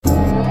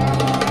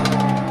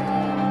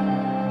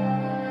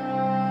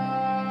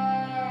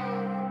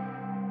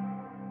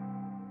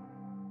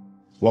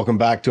Welcome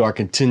back to our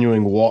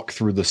continuing walk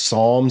through the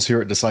Psalms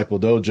here at Disciple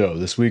Dojo.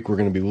 This week we're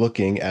going to be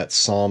looking at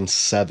Psalm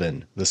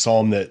 7, the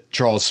psalm that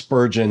Charles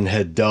Spurgeon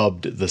had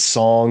dubbed the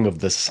Song of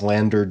the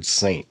Slandered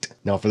Saint.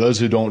 Now, for those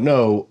who don't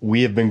know,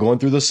 we have been going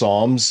through the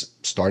Psalms,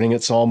 starting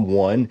at Psalm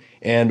 1,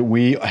 and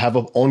we have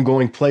an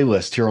ongoing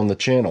playlist here on the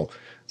channel.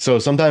 So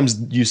sometimes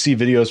you see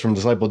videos from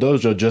Disciple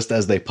Dojo just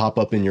as they pop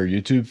up in your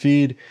YouTube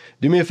feed.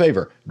 Do me a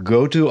favor,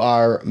 go to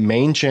our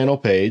main channel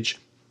page,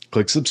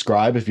 click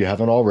subscribe if you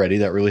haven't already.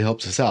 That really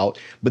helps us out.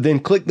 But then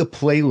click the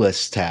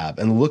playlist tab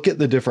and look at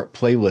the different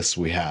playlists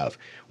we have.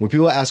 When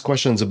people ask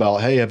questions about,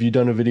 hey, have you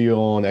done a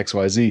video on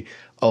XYZ?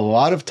 A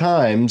lot of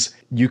times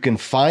you can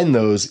find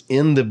those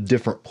in the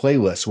different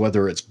playlists,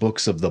 whether it's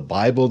books of the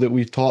Bible that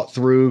we've taught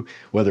through,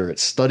 whether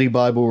it's study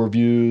Bible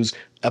reviews,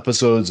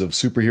 episodes of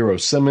Superhero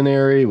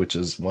Seminary, which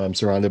is why I'm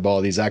surrounded by all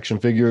these action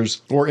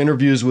figures, or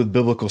interviews with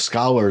biblical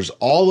scholars.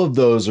 All of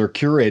those are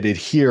curated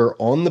here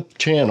on the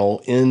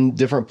channel in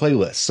different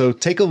playlists. So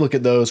take a look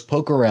at those,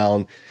 poke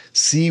around,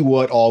 see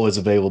what all is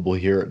available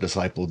here at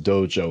Disciple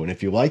Dojo. And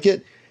if you like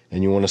it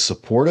and you want to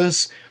support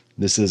us,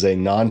 this is a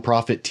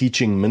nonprofit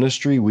teaching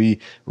ministry. We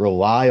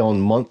rely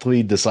on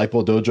monthly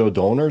Disciple Dojo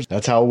donors.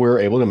 That's how we're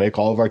able to make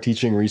all of our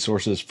teaching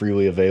resources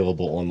freely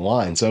available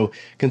online. So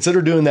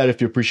consider doing that if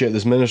you appreciate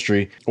this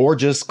ministry, or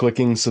just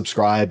clicking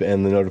subscribe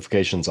and the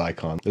notifications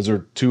icon. Those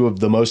are two of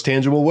the most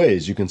tangible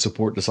ways you can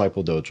support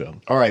Disciple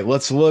Dojo. All right,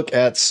 let's look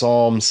at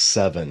Psalm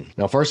 7.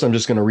 Now, first, I'm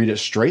just going to read it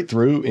straight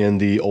through in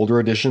the older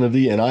edition of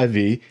the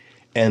NIV.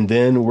 And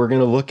then we're going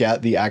to look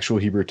at the actual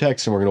Hebrew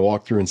text, and we're going to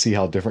walk through and see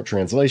how different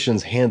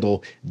translations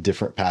handle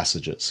different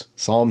passages.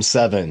 Psalm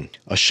 7,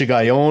 a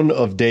shigayon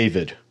of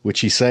David,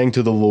 which he sang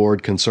to the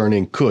Lord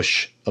concerning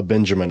Cush, a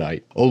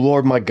Benjaminite. O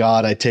Lord my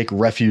God, I take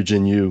refuge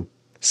in you.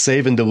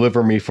 Save and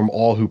deliver me from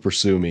all who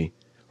pursue me,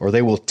 or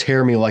they will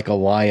tear me like a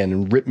lion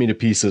and rip me to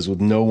pieces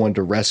with no one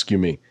to rescue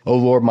me. O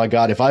Lord my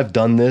God, if I've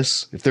done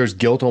this, if there's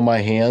guilt on my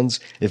hands,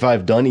 if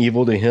I've done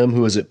evil to him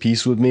who is at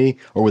peace with me,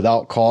 or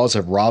without cause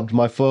have robbed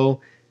my foe,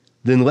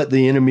 then let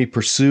the enemy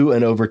pursue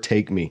and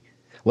overtake me.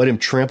 Let him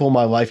trample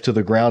my life to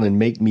the ground and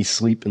make me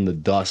sleep in the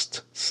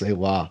dust.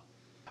 Selah.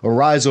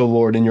 Arise, O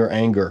Lord, in your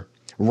anger.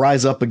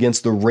 Rise up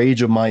against the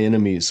rage of my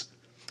enemies.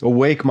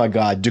 Awake, my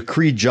God,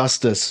 decree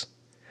justice.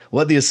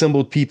 Let the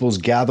assembled peoples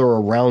gather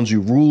around you.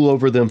 Rule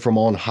over them from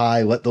on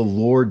high. Let the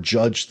Lord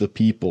judge the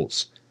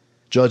peoples.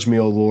 Judge me,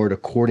 O Lord,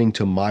 according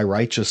to my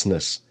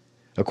righteousness,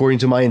 according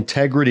to my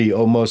integrity,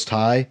 O Most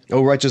High.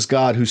 O righteous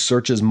God, who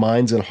searches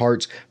minds and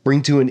hearts,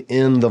 bring to an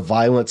end the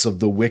violence of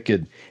the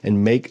wicked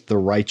and make the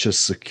righteous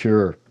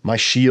secure. My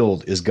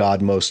shield is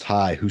God Most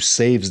High, who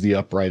saves the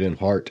upright in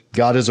heart.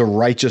 God is a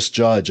righteous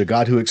judge, a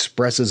God who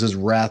expresses his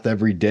wrath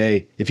every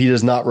day. If he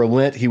does not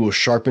relent, he will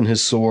sharpen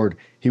his sword.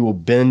 He will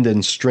bend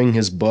and string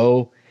his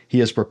bow. He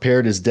has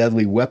prepared his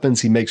deadly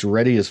weapons. He makes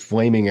ready his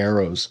flaming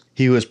arrows.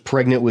 He who is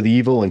pregnant with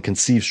evil and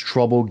conceives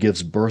trouble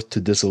gives birth to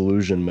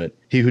disillusionment.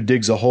 He who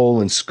digs a hole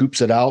and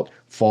scoops it out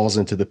falls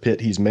into the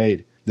pit he's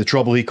made. The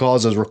trouble he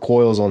causes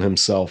recoils on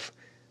himself.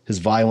 His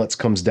violence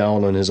comes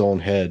down on his own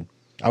head.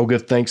 I will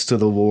give thanks to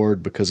the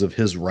Lord because of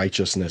his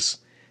righteousness,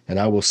 and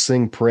I will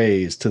sing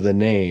praise to the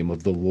name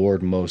of the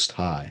Lord Most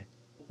High.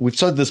 We've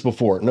said this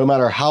before, no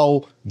matter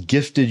how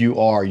gifted you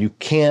are, you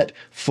can't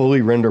fully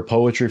render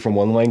poetry from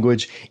one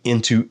language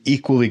into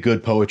equally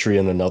good poetry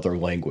in another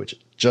language.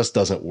 It just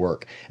doesn't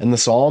work. And the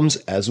Psalms,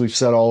 as we've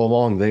said all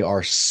along, they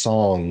are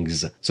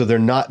songs. So they're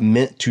not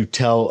meant to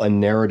tell a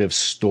narrative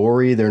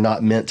story. They're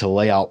not meant to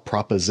lay out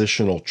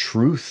propositional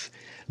truth.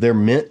 They're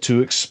meant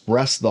to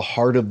express the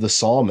heart of the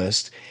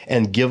psalmist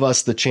and give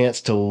us the chance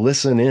to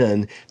listen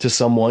in to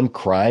someone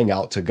crying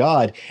out to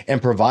God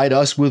and provide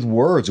us with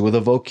words, with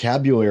a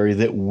vocabulary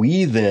that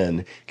we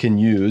then can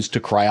use to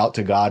cry out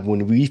to God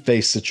when we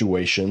face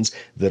situations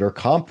that are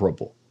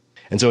comparable.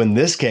 And so in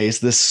this case,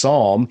 this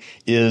psalm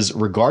is,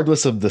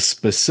 regardless of the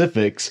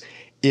specifics,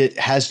 it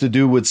has to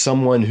do with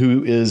someone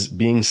who is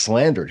being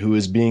slandered, who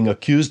is being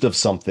accused of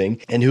something,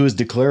 and who is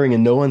declaring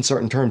in no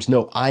uncertain terms,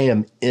 no, I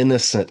am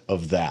innocent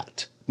of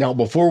that. Now,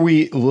 before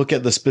we look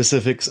at the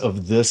specifics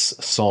of this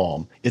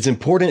psalm, it's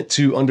important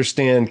to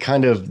understand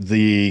kind of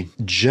the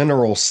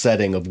general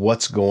setting of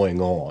what's going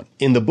on.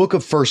 In the book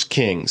of 1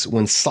 Kings,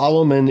 when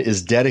Solomon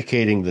is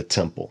dedicating the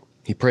temple,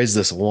 he prays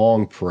this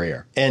long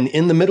prayer. And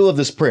in the middle of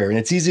this prayer, and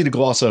it's easy to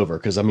gloss over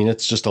because,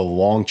 it's just a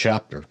long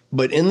chapter.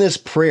 But in this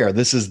prayer,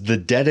 this is the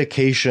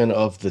dedication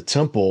of the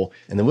temple.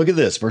 And then look at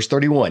this, verse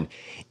 31.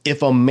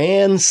 If a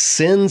man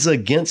sins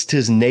against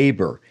his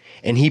neighbor,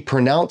 and he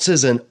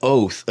pronounces an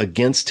oath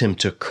against him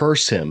to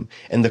curse him,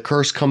 and the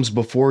curse comes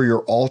before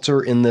your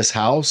altar in this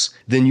house,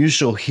 then you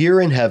shall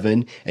hear in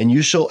heaven, and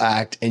you shall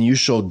act, and you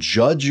shall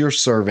judge your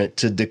servant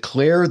to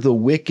declare the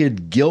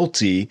wicked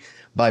guilty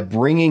by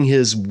bringing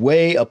his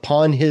way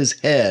upon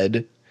his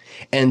head,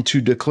 and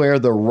to declare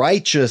the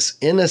righteous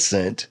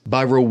innocent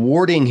by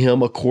rewarding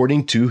him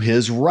according to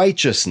his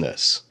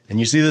righteousness.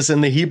 And you see this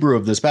in the Hebrew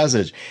of this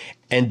passage.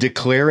 And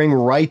declaring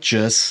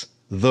righteous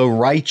the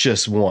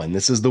righteous one.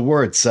 This is the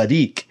word,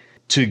 tzaddik.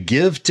 to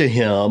give to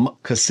him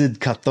kasid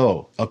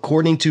kato,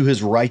 according to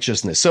his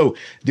righteousness. So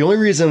the only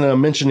reason that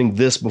I'm mentioning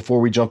this before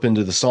we jump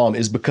into the psalm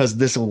is because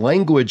this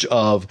language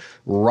of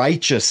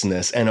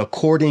righteousness and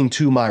according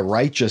to my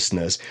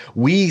righteousness,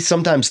 we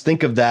sometimes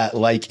think of that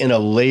like in a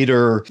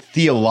later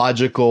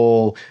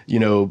theological,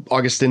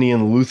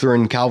 Augustinian,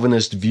 Lutheran,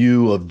 Calvinist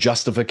view of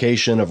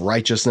justification, of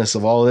righteousness,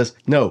 of all of this.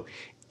 No.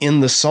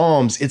 In the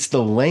Psalms, it's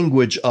the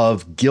language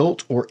of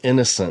guilt or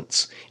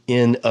innocence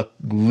in a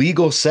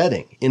legal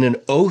setting, in an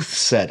oath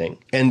setting.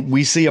 And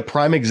we see a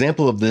prime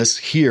example of this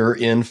here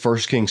in 1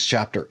 Kings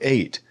chapter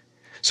 8.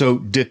 So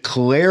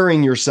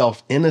declaring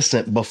yourself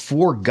innocent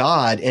before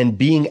God and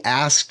being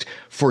asked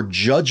for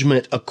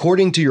judgment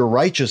according to your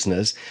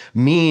righteousness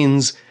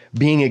means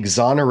being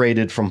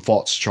exonerated from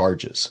false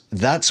charges.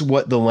 That's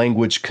what the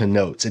language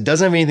connotes. It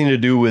doesn't have anything to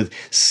do with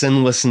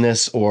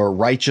sinlessness or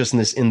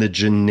righteousness in the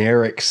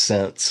generic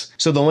sense.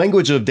 So the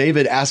language of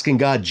David asking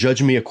God,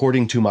 judge me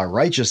according to my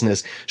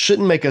righteousness,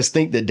 shouldn't make us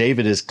think that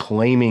David is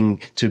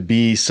claiming to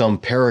be some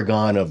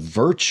paragon of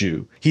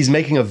virtue. He's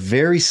making a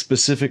very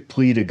specific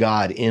plea to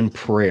God in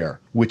prayer,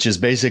 which is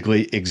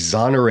basically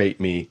exonerate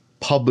me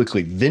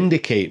publicly,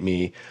 vindicate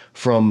me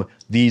from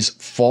these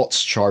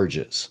false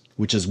charges,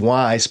 which is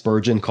why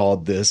Spurgeon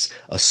called this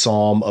a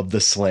psalm of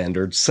the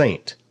slandered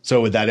saint. So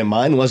with that in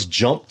mind, let's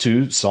jump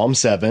to Psalm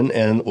 7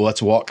 and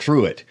let's walk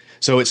through it.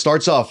 So it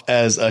starts off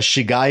as a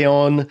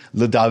shigayon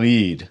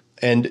LeDavid.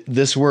 And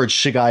this word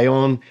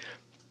shigayon,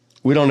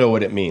 we don't know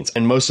what it means.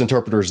 And most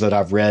interpreters that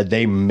I've read,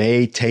 they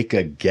may take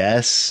a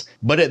guess,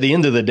 but at the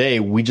end of the day,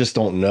 we just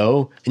don't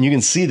know. And you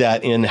can see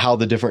that in how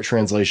the different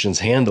translations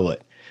handle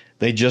it.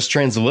 They just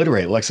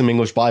transliterate, like some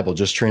English Bible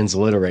just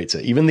transliterates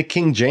it. Even the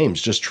King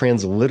James just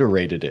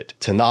transliterated it.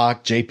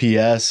 Tanakh,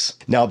 JPS.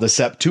 Now the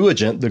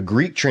Septuagint, the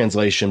Greek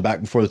translation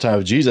back before the time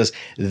of Jesus,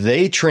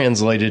 they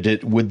translated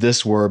it with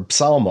this word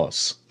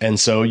psalmos. And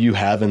so you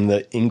have in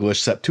the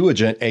English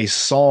Septuagint a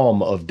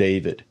psalm of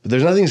David. But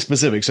there's nothing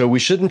specific, so we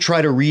shouldn't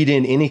try to read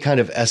in any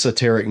kind of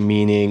esoteric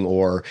meaning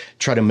or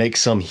try to make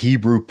some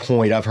Hebrew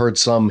point. I've heard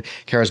some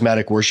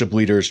charismatic worship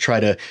leaders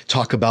try to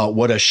talk about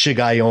what a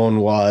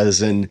shigayon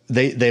was, and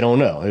they don't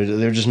know.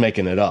 They're just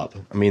making it up.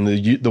 I mean,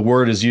 the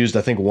word is used,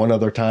 I think, one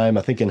other time.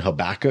 I think in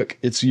Habakkuk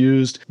it's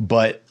used,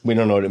 but we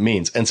don't know what it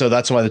means. And so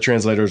that's why the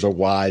translators are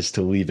wise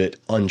to leave it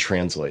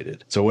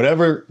untranslated. So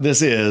whatever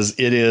this is,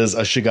 it is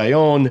a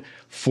shigayon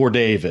for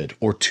David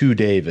or to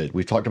David.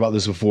 We've talked about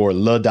this before.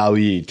 Le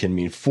David can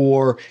mean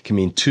for, can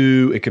mean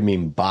to, it can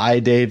mean by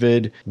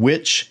David,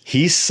 which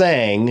he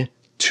sang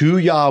to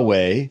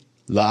Yahweh,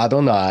 La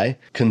Adonai,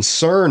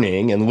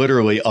 concerning, and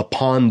literally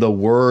upon the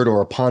word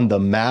or upon the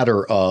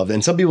matter of,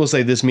 and some people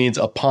say this means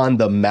upon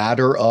the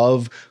matter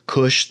of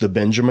Cush the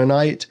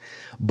Benjaminite,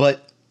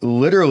 but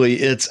literally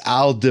it's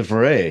al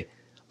divrei,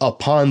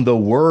 upon the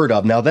word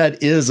of. Now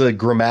that is a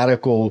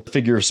grammatical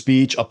figure of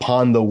speech.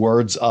 Upon the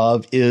words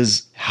of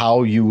is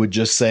how you would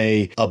just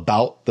say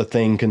about the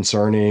thing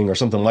concerning or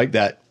something like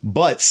that.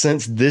 But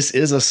since this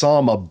is a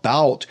psalm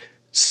about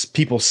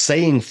people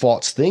saying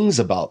false things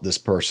about this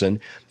person,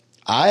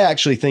 I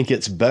actually think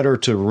it's better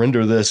to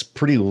render this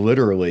pretty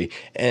literally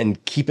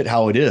and keep it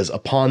how it is,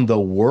 upon the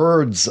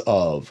words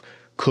of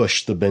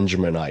Cush the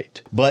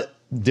Benjaminite. But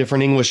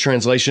different English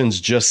translations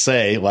just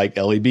say, like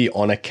LEB,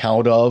 on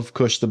account of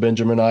Cush the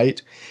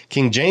Benjaminite.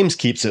 King James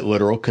keeps it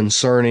literal,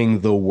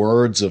 concerning the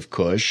words of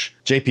Cush.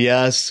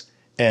 JPS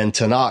and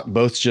Tanakh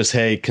both just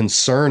say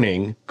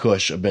concerning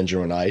Cush a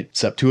Benjaminite.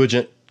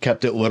 Septuagint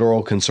kept it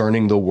literal,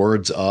 concerning the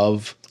words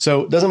of.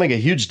 So it doesn't make a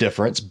huge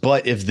difference,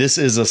 but if this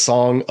is a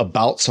song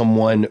about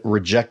someone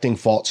rejecting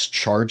false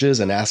charges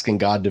and asking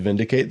God to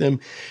vindicate them,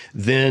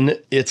 then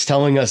it's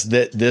telling us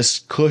that this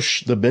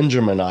Cush the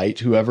Benjaminite,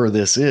 whoever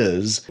this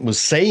is, was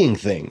saying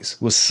things,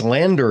 was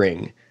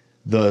slandering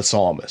the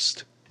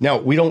psalmist. Now,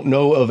 we don't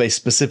know of a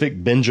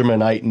specific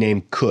Benjaminite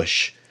named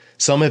Cush.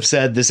 Some have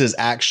said this is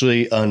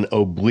actually an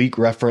oblique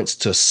reference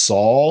to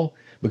Saul,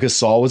 because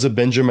Saul was a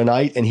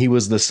Benjaminite and he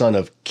was the son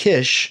of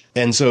Kish.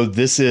 And so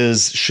this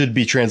should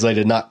be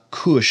translated not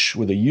Cush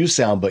with a U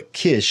sound, but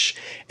Kish.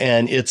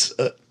 And it's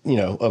a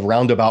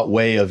roundabout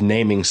way of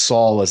naming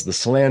Saul as the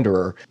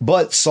slanderer.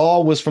 But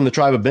Saul was from the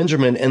tribe of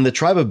Benjamin, and the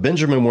tribe of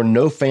Benjamin were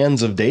no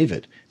fans of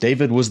David.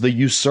 David was the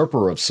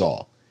usurper of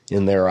Saul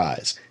in their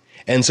eyes.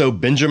 And so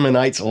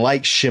Benjaminites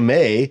like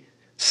Shimei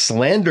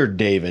slandered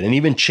David and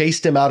even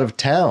chased him out of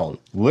town,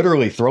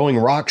 literally throwing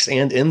rocks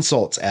and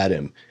insults at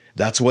him.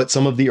 That's what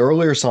some of the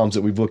earlier Psalms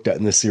that we've looked at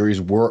in this series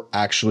were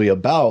actually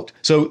about.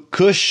 So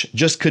Cush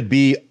just could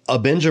be a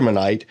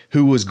Benjaminite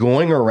who was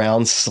going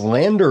around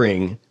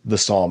slandering the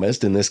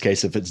psalmist, in this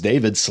case, if it's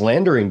David,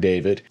 slandering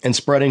David and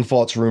spreading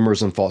false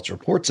rumors and false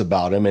reports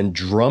about him and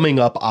drumming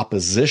up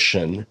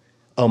opposition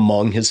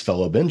among his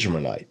fellow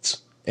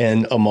Benjaminites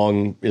and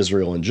among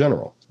Israel in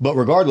general. But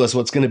regardless,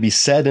 what's going to be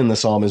said in the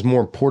psalm is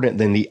more important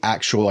than the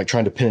actual, like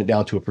trying to pin it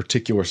down to a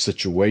particular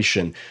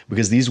situation,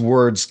 because these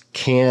words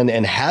can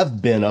and have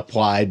been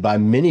applied by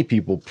many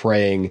people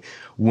praying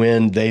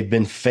when they've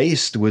been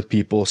faced with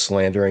people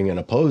slandering and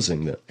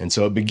opposing them. And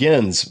so it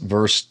begins,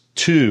 verse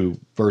 2,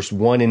 verse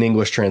 1 in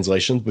English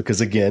translations, because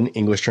again,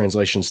 English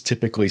translations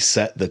typically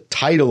set the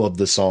title of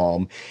the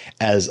psalm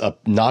as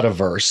not a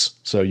verse.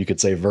 So you could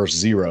say verse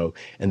 0,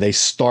 and they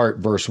start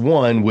verse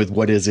 1 with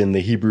what is in the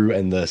Hebrew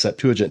and the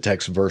Septuagint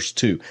text, verse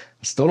 2.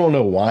 I still don't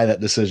know why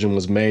that decision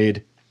was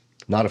made.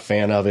 Not a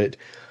fan of it,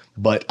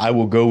 but I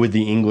will go with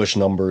the English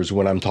numbers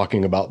when I'm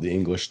talking about the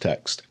English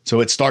text. So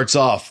it starts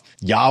off,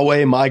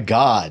 Yahweh my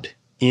God,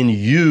 in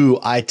you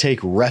I take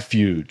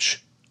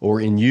refuge, or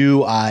in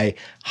you I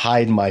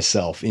hide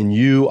myself. In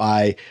you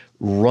I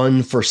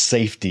run for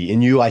safety.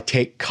 In you I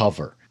take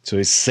cover. So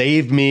he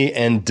save me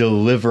and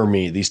deliver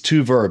me. These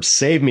two verbs,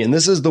 save me. And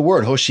this is the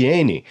word,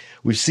 hoshieni.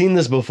 We've seen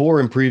this before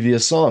in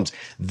previous Psalms.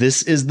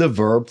 This is the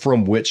verb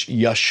from which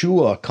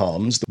Yeshua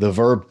comes, the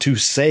verb to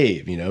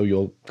save. You know,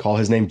 you'll call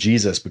his name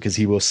Jesus because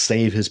he will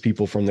save his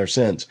people from their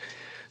sins.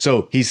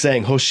 So he's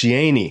saying,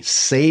 hoshieni,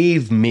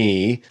 save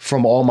me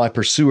from all my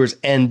pursuers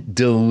and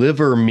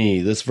deliver me.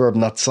 This verb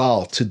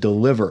natsal, to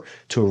deliver,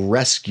 to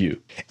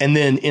rescue. And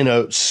then in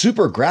a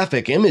super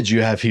graphic image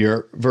you have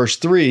here, verse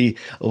 3,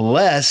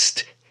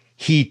 lest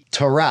he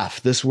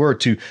taraf, this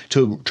word to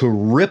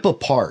rip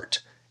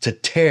apart, to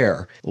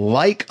tear,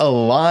 like a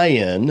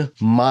lion,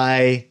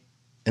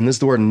 and this is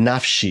the word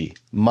nafshi,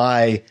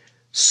 my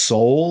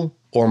soul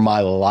or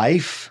my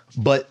life.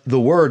 But the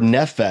word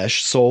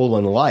nephesh, soul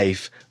and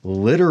life,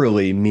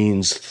 literally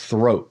means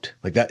throat.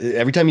 Like that,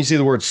 every time you see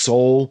the word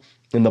soul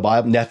in the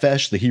Bible,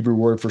 nephesh, the Hebrew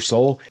word for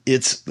soul,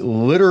 it's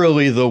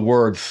literally the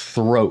word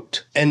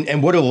throat.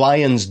 And what do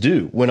lions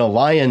do? When a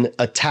lion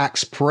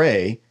attacks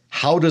prey,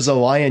 how does a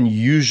lion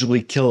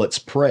usually kill its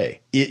prey?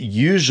 It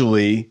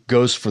usually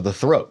goes for the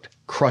throat,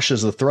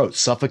 crushes the throat,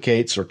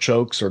 suffocates or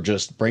chokes or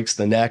just breaks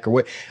the neck or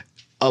what.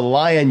 A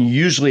lion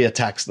usually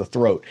attacks the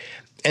throat.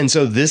 And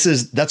so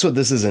that's what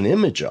this is an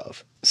image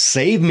of.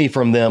 Save me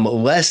from them,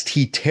 lest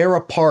he tear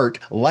apart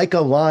like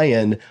a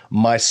lion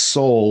my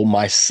soul,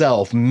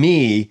 myself,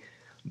 me,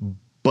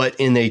 but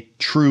in a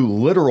true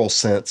literal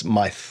sense,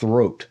 my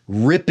throat,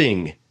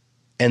 ripping,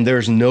 and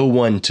there's no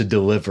one to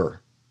deliver.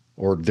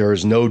 Or there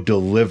is no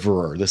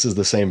deliverer. This is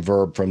the same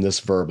verb from this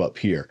verb up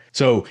here.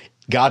 So,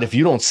 God, if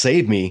you don't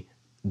save me,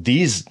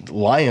 these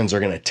lions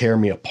are going to tear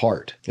me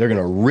apart. They're going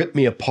to rip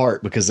me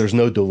apart because there's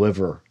no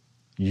deliverer.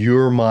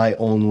 You're my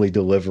only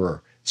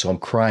deliverer. So I'm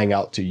crying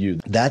out to you.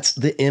 That's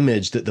the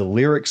image that the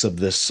lyrics of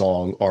this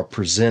song are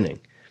presenting.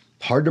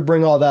 Hard to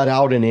bring all that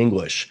out in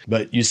English,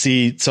 but you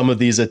see some of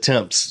these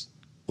attempts.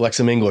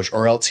 Lexham English,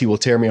 or else he will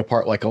tear me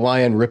apart like a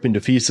lion, rip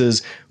into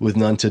pieces with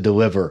none to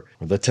deliver.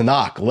 Or the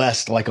Tanakh,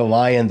 lest like a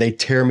lion they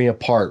tear me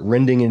apart,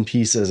 rending in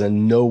pieces,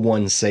 and no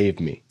one save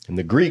me. And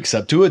the Greek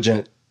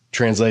Septuagint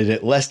translated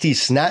it, lest he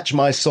snatch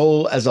my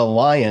soul as a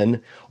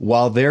lion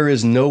while there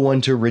is no one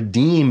to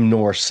redeem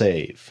nor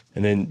save.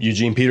 And then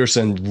Eugene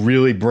Peterson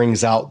really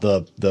brings out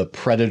the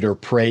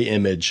predator-prey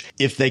image.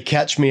 If they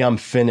catch me, I'm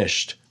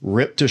finished.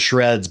 Ripped to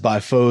shreds by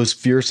foes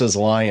fierce as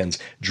lions,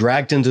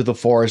 dragged into the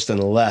forest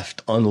and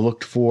left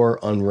unlooked for,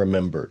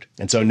 unremembered.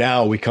 And so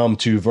now we come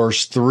to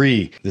verse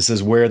 3. This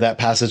is where that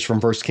passage from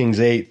 1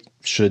 Kings 8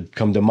 should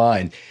come to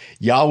mind.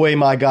 Yahweh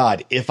my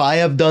God, if I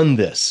have done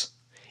this,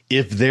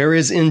 if there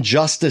is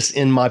injustice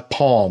in my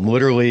palm,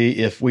 literally,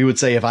 if we would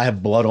say if I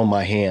have blood on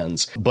my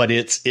hands, but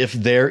it's if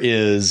there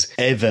is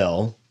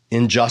evel,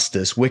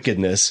 injustice,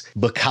 wickedness,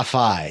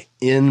 bekafai,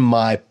 in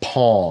my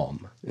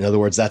palm. In other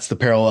words, that's the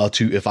parallel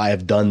to if I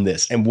have done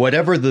this. And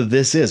whatever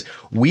this is,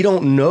 we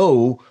don't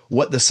know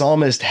what the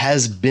psalmist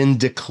has been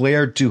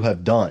declared to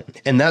have done.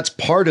 And that's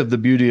part of the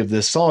beauty of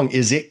this song,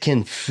 is it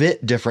can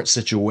fit different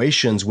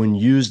situations when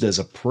used as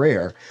a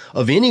prayer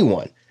of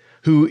anyone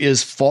who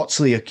is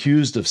falsely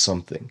accused of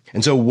something.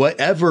 And so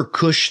whatever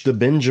Cush the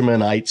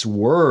Benjaminites'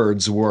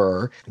 words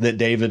were that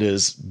David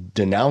is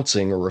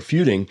denouncing or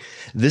refuting,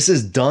 this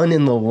is done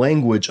in the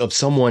language of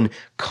someone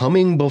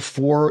coming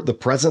before the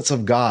presence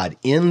of God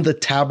in the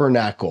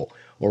tabernacle,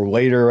 or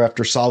later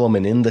after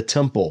Solomon in the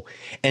temple,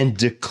 and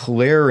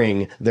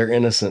declaring their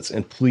innocence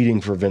and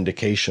pleading for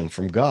vindication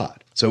from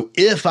God. So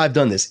if I've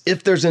done this,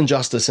 if there's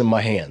injustice in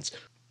my hands,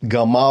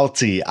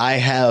 Gamalti, I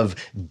have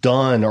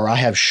done, or I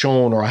have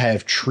shown, or I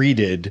have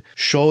treated.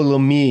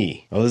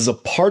 Sholami. Now, this is a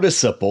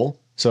participle.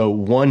 So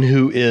one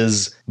who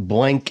is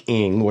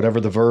blanking, whatever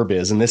the verb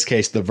is. In this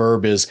case, the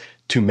verb is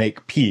to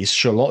make peace.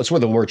 Shalom. It's where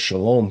the word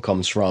shalom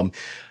comes from.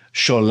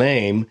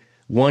 Sholem,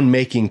 one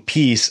making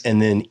peace,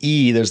 and then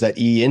there's that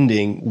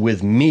ending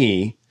with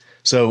me.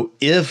 So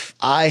if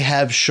I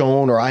have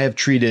shown, or I have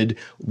treated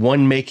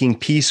one making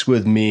peace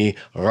with me,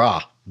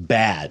 ra,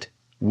 bad,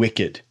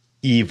 wicked,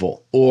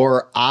 evil.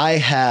 Or I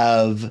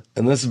have,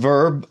 and this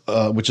verb,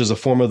 which is a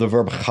form of the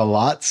verb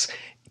chalatz,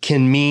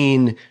 can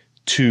mean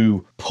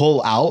to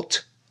pull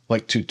out,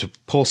 like to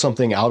pull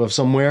something out of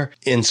somewhere.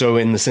 And so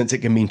in the sense, it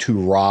can mean to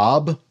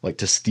rob, like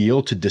to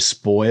steal, to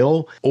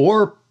despoil,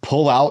 or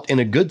pull out in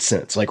a good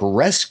sense, like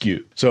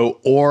rescue. So,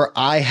 or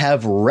I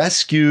have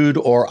rescued,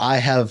 or I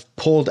have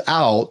pulled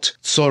out,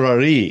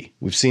 sorari.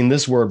 We've seen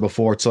this word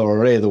before,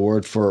 sorare, the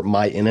word for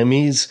my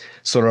enemies.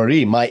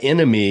 Sorari, my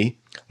enemy,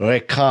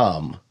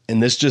 rekam.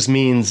 And this just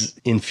means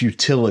in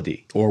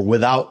futility or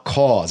without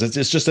cause.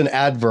 It's just an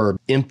adverb,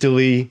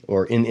 emptily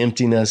or in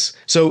emptiness.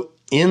 So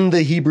in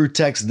the Hebrew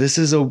text, this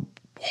is a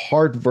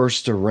hard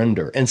verse to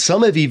render. And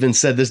some have even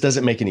said this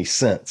doesn't make any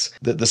sense,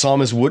 that the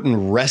psalmist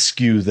wouldn't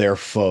rescue their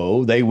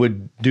foe. They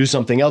would do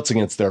something else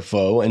against their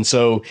foe. And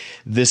so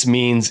this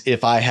means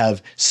if I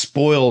have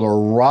spoiled or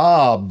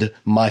robbed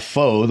my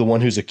foe, the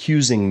one who's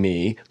accusing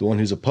me, the one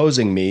who's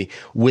opposing me,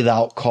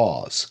 without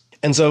cause.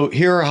 And so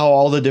here are how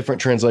all the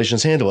different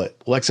translations handle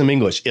it. Lexham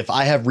English, if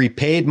I have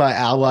repaid my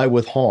ally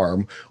with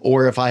harm,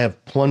 or if I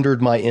have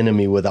plundered my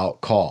enemy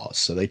without cause.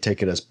 So they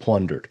take it as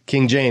plundered.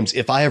 King James,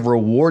 if I have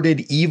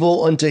rewarded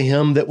evil unto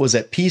him that was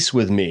at peace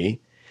with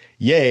me,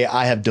 yea,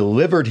 I have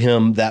delivered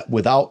him that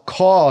without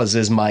cause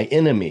is my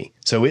enemy.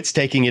 So it's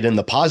taking it in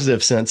the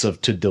positive sense of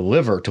to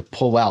deliver, to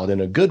pull out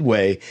in a good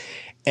way.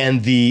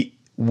 And the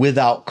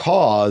without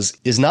cause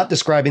is not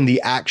describing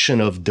the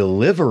action of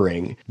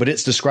delivering, but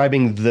it's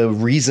describing the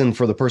reason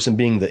for the person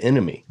being the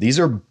enemy. These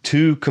are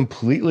two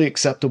completely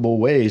acceptable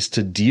ways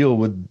to deal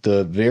with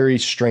the very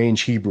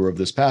strange Hebrew of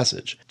this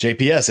passage.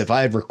 JPS, if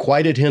I have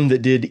requited him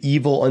that did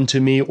evil unto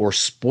me or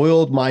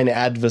spoiled mine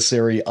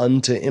adversary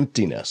unto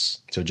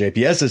emptiness. So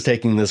JPS is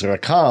taking this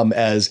rakam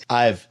as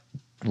I've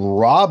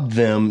robbed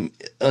them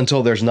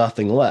until there's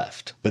nothing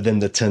left. But then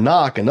the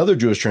Tanakh, another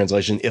Jewish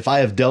translation, if I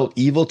have dealt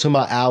evil to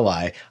my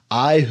ally,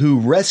 I who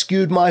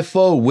rescued my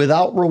foe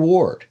without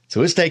reward.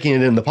 So it's taking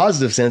it in the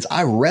positive sense.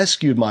 I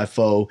rescued my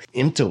foe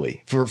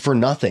emptily for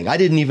nothing. I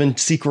didn't even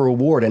seek a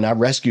reward, and I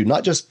rescued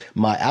not just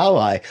my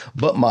ally,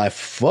 but my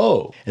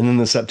foe. And then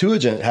the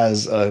Septuagint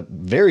has a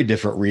very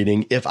different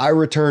reading. If I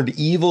returned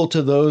evil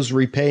to those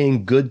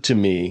repaying good to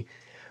me,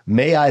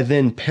 may I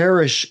then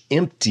perish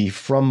empty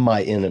from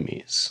my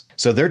enemies.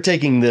 So they're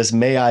taking this,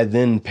 may I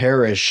then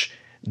perish.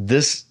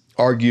 This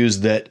argues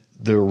that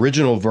the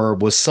original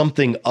verb was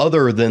something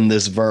other than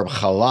this verb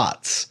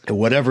chalatz. And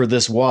whatever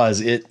this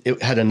was, it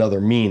had another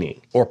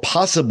meaning. Or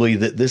possibly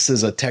that this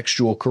is a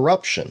textual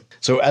corruption.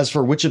 So as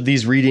for which of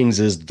these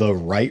readings is the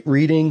right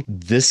reading,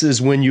 this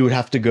is when you would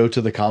have to go to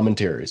the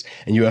commentaries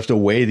and you have to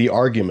weigh the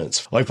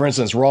arguments. Like, for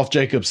instance, Rolf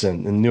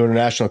Jacobson in the New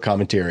International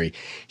Commentary,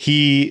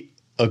 he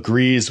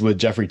agrees with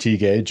Jeffrey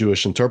Teague,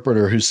 Jewish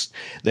interpreter,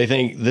 they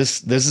think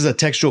this is a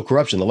textual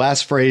corruption. The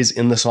last phrase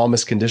in the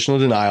psalmist's conditional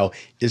denial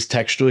is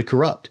textually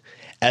corrupt.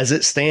 As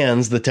it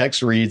stands, the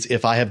text reads,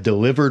 if I have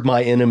delivered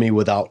my enemy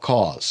without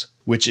cause,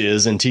 which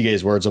is, in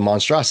Teague's words, a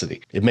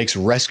monstrosity. It makes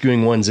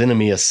rescuing one's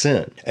enemy a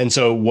sin. And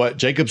so what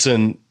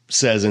Jacobson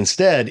says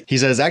instead, he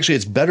says, actually,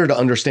 it's better to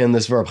understand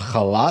this verb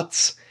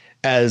chalatz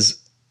as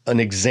an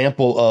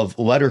example of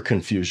letter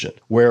confusion,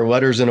 where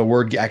letters in a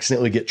word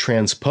accidentally get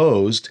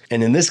transposed.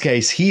 And in this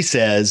case, he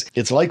says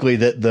it's likely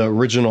that the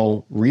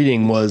original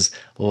reading was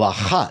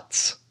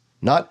lachatz,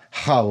 not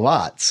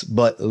halatz,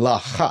 but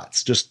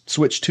lachatz. Just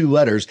switch two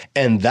letters.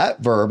 And that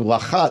verb,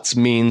 lachatz,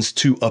 means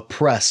to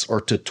oppress or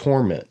to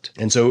torment.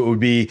 And so it would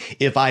be,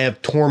 if I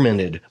have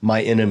tormented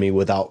my enemy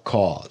without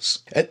cause.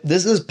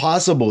 This is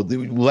possible.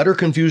 The letter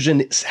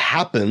confusion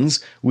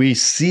happens. We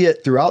see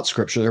it throughout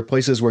Scripture. There are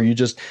places where you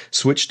just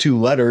switch two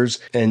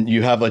letters and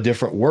you have a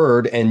different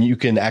word, and you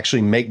can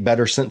actually make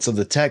better sense of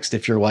the text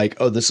if you're like,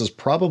 oh, this is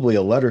probably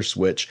a letter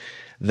switch.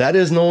 That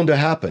is known to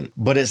happen,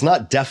 but it's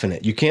not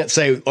definite. You can't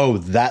say, oh,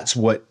 that's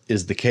what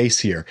is the case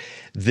here.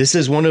 This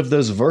is one of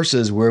those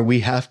verses where we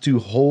have to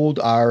hold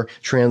our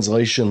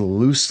translation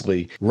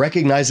loosely,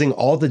 recognizing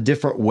all the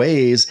different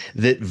ways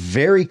that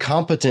very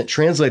competent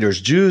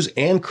translators, Jews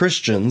and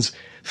Christians,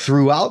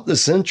 throughout the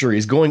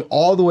centuries, going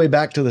all the way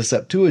back to the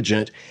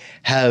Septuagint,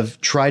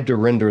 have tried to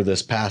render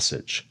this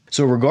passage.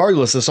 So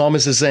regardless, the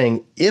psalmist is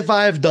saying, if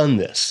I have done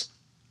this,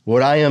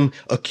 what I am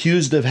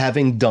accused of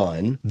having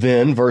done,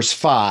 then verse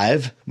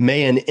 5,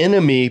 may an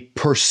enemy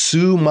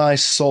pursue my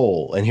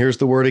soul. And here's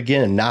the word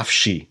again,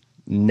 nafshi,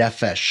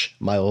 nefesh,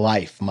 my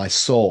life, my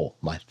soul,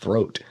 my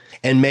throat.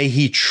 And may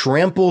he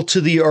trample to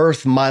the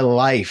earth my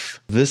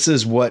life. This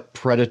is what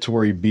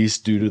predatory beasts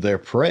do to their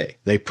prey.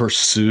 They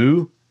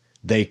pursue,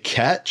 they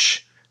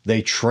catch,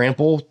 they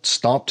trample,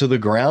 stomp to the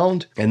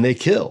ground, and they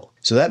kill.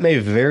 So that may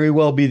very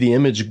well be the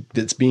image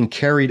that's being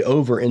carried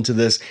over into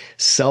this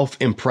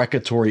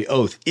self-imprecatory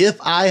oath. If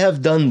I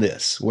have done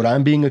this, what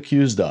I'm being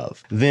accused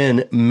of,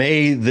 then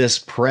may this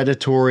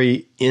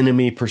predatory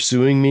enemy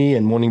pursuing me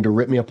and wanting to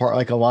rip me apart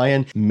like a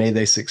lion, may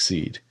they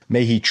succeed.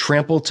 May he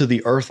trample to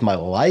the earth my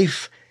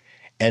life,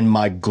 and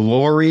my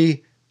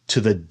glory to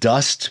the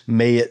dust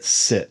may it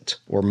sit,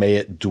 or may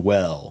it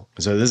dwell.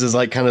 So this is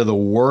like kind of the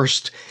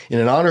worst, in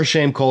an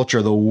honor-shame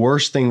culture, the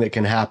worst thing that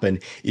can happen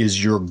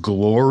is your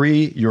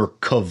glory, your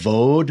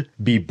kavod,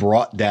 be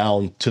brought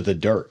down to the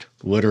dirt,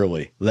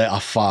 literally.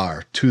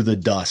 Le'afar, to the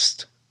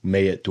dust,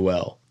 may it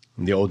dwell.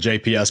 And the old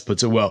JPS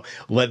puts it well,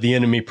 let the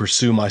enemy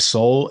pursue my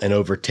soul and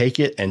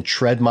overtake it and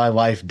tread my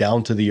life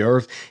down to the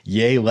earth.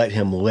 Yea, let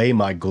him lay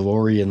my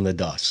glory in the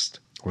dust.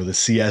 Or the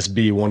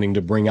CSB wanting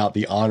to bring out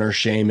the honor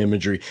shame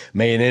imagery.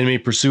 May an enemy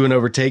pursue and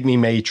overtake me.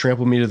 May he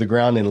trample me to the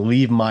ground and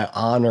leave my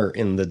honor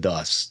in the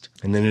dust.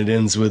 And then it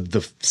ends with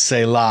the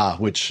Selah,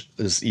 which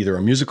is either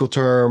a musical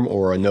term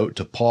or a note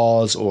to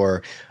pause,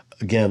 or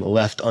again,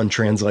 left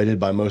untranslated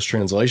by most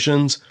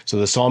translations. So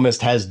the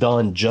psalmist has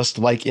done just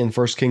like in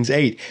 1 Kings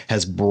 8,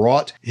 has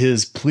brought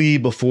his plea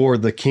before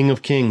the King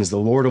of Kings, the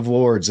Lord of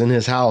Lords in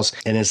his house,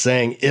 and is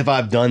saying, if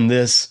I've done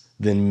this,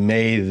 then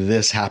may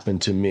this happen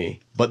to me.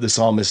 But the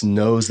psalmist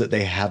knows that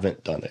they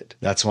haven't done it.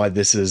 That's why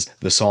this is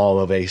the psalm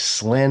of a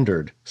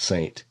slandered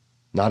saint,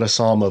 not a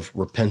psalm of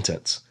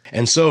repentance.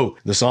 And so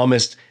the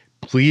psalmist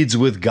pleads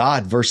with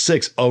God. Verse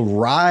 6,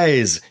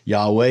 arise,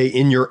 Yahweh,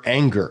 in your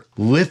anger.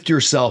 Lift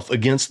yourself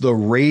against the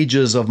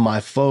rages of my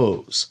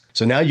foes.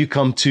 So now you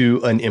come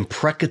to an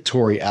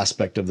imprecatory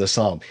aspect of the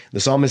psalm. The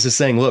psalmist is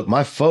saying, look,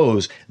 my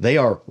foes, they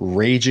are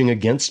raging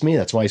against me.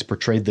 That's why he's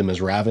portrayed them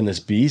as ravenous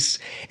beasts.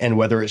 And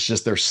whether it's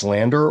just their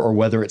slander or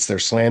whether it's their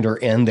slander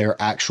and their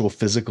actual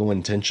physical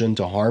intention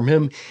to harm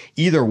him,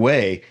 either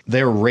way,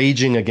 they're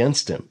raging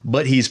against him.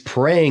 But he's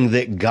praying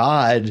that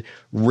God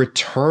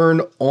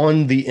return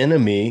on the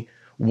enemy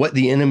what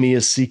the enemy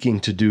is seeking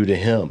to do to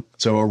him.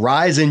 So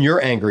arise in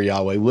your anger,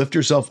 Yahweh, lift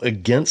yourself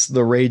against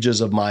the rages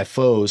of my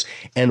foes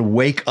and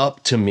wake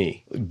up to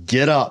me.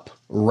 Get up,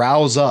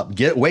 rouse up,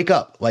 wake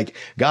up. Like,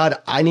 God,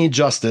 I need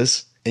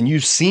justice and you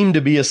seem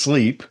to be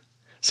asleep.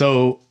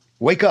 So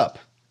wake up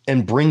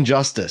and bring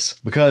justice,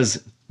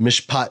 because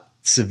mishpat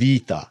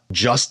sivita,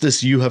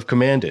 justice you have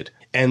commanded.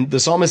 And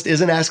the psalmist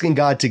isn't asking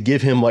God to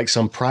give him like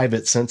some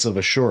private sense of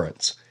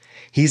assurance.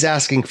 He's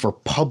asking for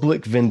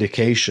public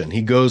vindication.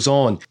 He goes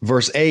on,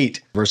 verse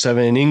 8, verse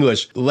 7 in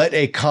English, let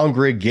a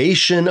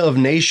congregation of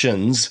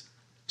nations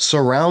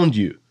surround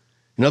you.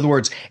 In other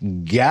words,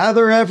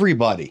 gather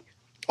everybody,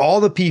 all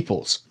the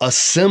peoples,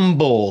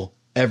 assemble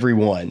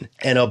everyone,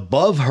 and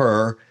above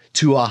her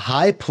to a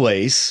high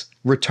place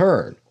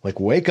return. Like,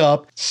 wake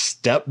up,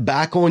 step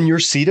back on your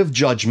seat of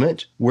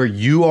judgment where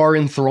you are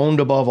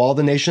enthroned above all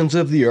the nations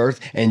of the earth,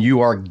 and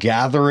you are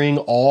gathering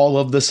all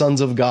of the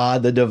sons of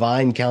God, the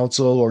divine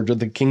council, or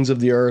the kings of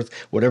the earth,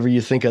 whatever you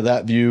think of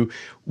that view,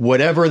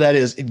 whatever that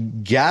is,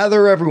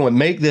 gather everyone,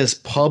 make this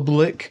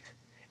public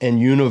and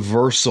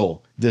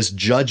universal, this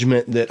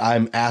judgment that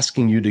I'm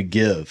asking you to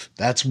give.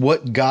 That's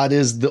what God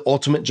is, the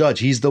ultimate judge.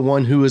 He's the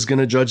one who is going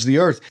to judge the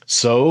earth.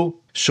 So,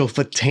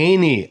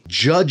 shofateni,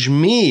 judge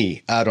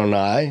me,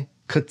 Adonai,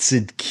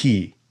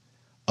 katzidki,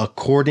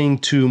 according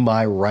to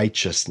my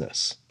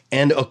righteousness,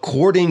 and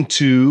according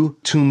to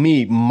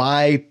me,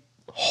 my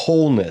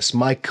wholeness,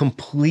 my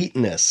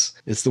completeness.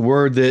 It's the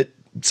word that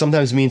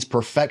sometimes means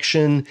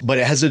perfection, but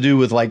it has to do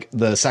with like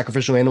the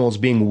sacrificial animals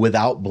being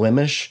without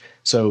blemish.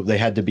 So they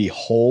had to be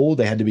whole,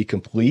 they had to be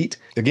complete.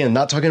 Again,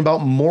 not talking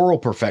about moral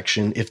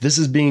perfection. If this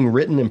is being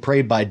written and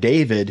prayed by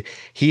David,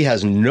 he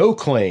has no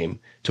claim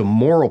to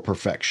moral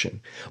perfection.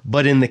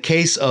 But in the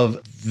case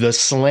of the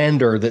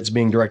slander that's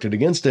being directed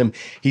against him,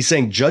 he's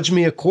saying, judge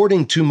me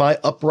according to my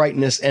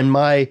uprightness and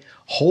my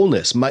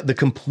wholeness, the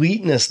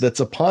completeness that's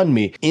upon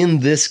me. In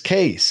this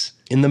case,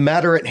 in the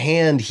matter at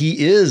hand,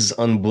 he is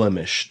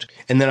unblemished.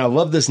 And then I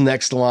love this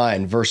next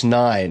line, verse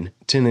 9,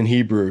 10 in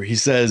Hebrew. He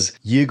says,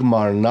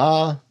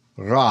 Yigmarna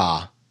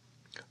ra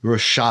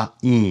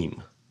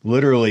Roshaim.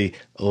 Literally,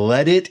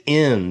 let it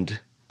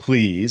end,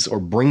 please, or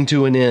bring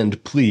to an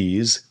end,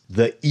 please,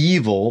 the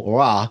evil,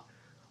 ra,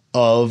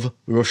 of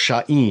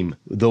Roshaim,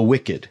 the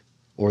wicked,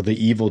 or the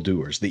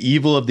evildoers, the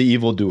evil of the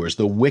evildoers,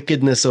 the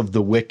wickedness of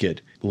the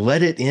wicked.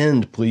 Let it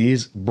end,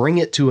 please. Bring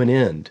it to an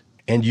end.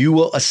 And you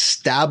will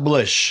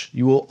establish,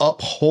 you will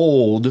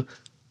uphold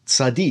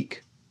tzaddik,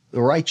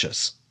 the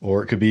righteous,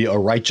 or it could be a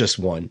righteous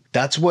one.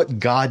 That's what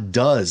God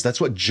does. That's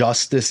what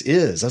justice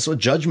is. That's what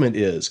judgment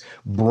is.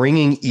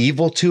 Bringing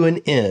evil to an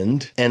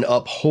end and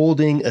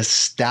upholding,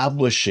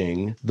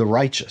 establishing the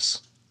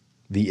righteous,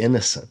 the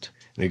innocent.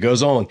 And it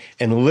goes on,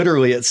 and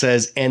literally it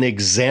says, and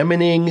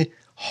examining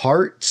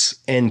hearts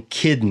and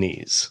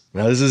kidneys.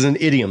 Now, this is an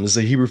idiom. This is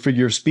a Hebrew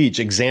figure of speech.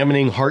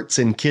 Examining hearts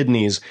and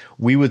kidneys,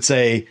 we would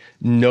say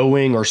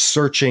knowing or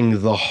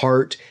searching the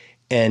heart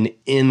and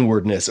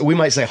inwardness. We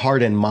might say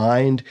heart and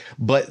mind,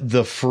 but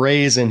the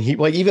phrase in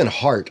like even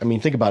heart, I mean,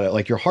 think about it.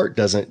 Like your heart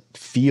doesn't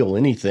feel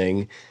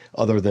anything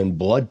other than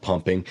blood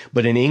pumping.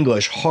 But in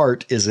English,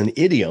 heart is an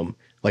idiom.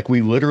 Like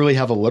we literally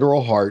have a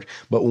literal heart,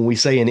 but when we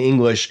say in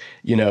English,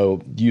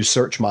 you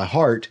search my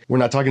heart, we're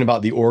not talking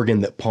about the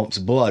organ that pumps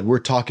blood. We're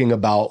talking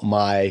about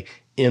my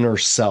inner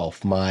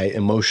self, my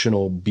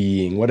emotional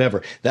being,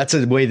 whatever. That's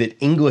a way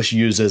that English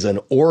uses an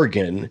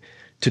organ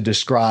to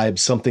describe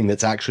something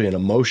that's actually an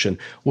emotion.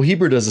 Well,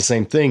 Hebrew does the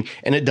same thing,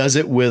 and it does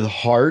it with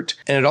heart,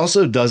 and it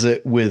also does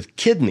it with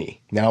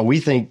kidney. Now, we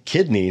think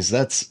kidneys,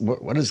 that's,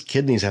 what does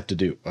kidneys have to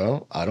do?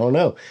 Well, I don't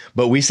know.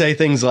 But we say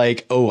things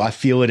like, oh, I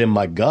feel it in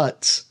my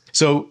guts.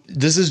 So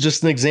this is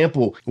just an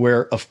example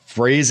where a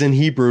phrase in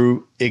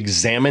Hebrew,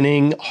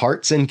 examining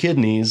hearts and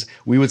kidneys,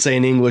 we would say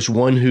in English,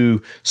 one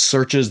who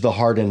searches the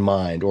heart and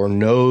mind or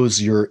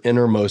knows your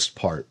innermost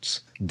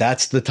parts.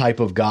 That's the type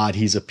of God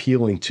he's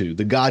appealing to,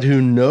 the God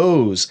who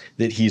knows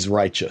that he's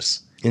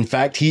righteous. In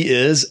fact, he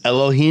is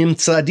Elohim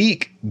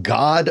Tzaddik,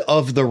 God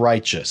of the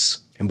righteous.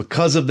 And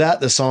because of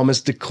that, the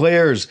psalmist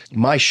declares,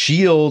 my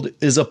shield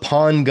is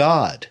upon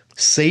God,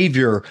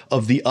 Savior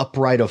of the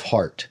upright of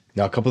heart.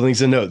 Now, a couple of things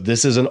to note.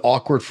 This is an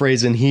awkward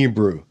phrase in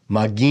Hebrew,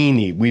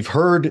 magini. We've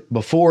heard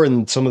before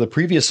in some of the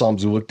previous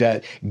Psalms we looked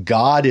at,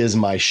 God is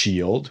my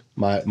shield,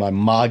 my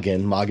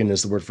magen. Magen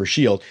is the word for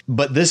shield.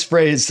 But this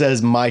phrase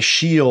says my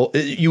shield.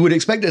 You would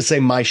expect it to say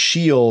my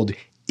shield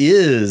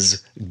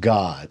is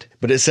God,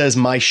 but it says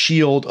my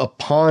shield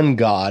upon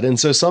God. And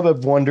so some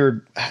have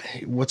wondered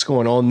what's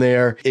going on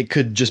there. It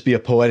could just be a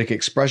poetic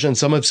expression.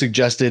 Some have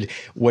suggested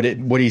what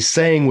he's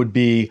saying would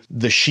be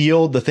the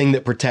shield, the thing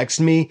that protects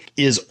me,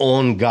 is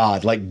on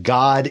God. Like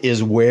God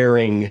is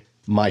wearing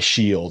my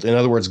shield. In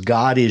other words,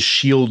 God is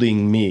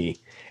shielding me.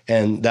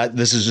 And that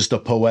this is just a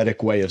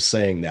poetic way of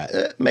saying that.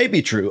 It may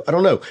be true. I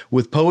don't know.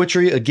 With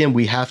poetry, again,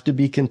 we have to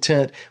be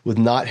content with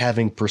not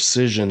having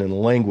precision in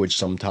language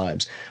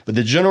sometimes. But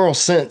the general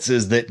sense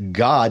is that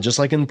God, just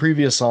like in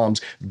previous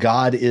Psalms,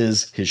 God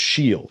is his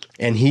shield.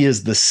 And he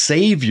is the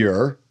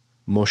Savior,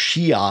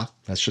 Moshiach.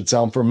 That should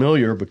sound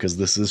familiar because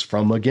this is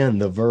from, again,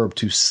 the verb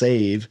to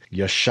save,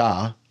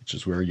 Yasha, which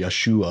is where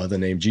Yeshua, the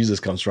name Jesus,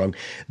 comes from.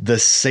 The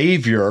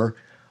Savior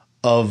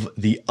of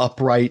the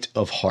upright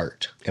of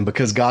heart. And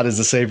because God is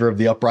the Savior of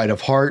the upright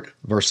of heart,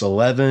 verse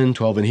 11,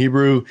 12 in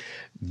Hebrew,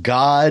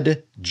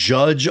 God,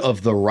 judge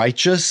of the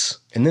righteous.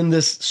 And then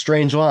this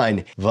strange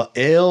line,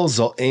 Va'el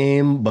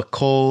zo'em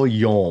b'kol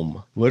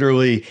yom.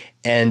 Literally,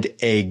 and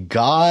a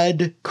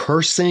God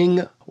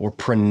cursing or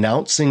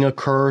pronouncing a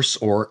curse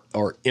or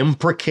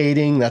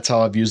imprecating. That's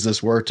how I've used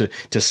this word,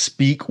 to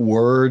speak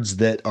words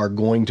that are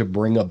going to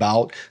bring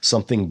about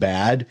something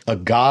bad. A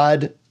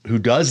God who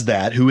does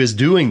that, who is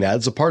doing that,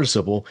 it's a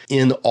participle,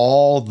 in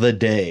all the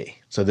day.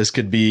 So this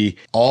could be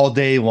all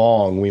day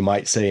long, we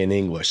might say in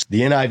English. The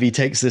NIV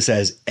takes this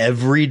as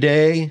every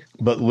day,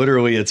 but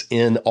literally it's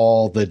in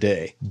all the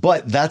day.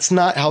 But that's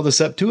not how the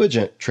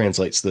Septuagint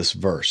translates this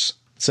verse.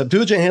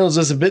 Septuagint handles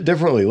this a bit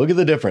differently. Look at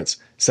the difference.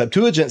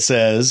 Septuagint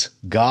says,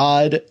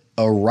 God,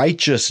 a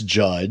righteous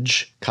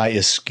judge, kai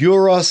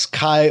iskuros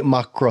kai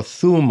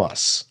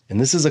makrothumos. And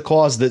this is a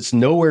clause that's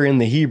nowhere in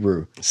the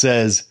Hebrew. It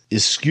says,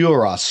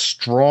 iskuros,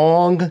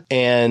 strong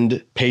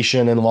and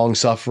patient and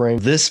long-suffering.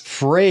 This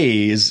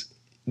phrase,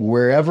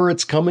 wherever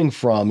it's coming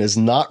from, is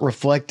not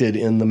reflected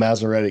in the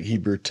Masoretic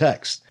Hebrew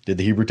text. Did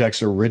the Hebrew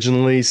text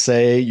originally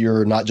say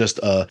you're not just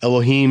a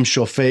Elohim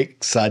Shofek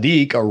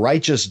Tzaddik, a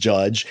righteous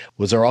judge?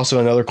 Was there also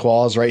another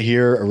clause right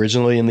here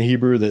originally in the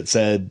Hebrew that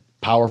said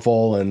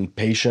powerful and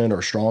patient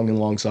or strong and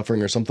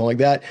long-suffering or something like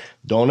that?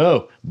 Don't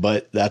know,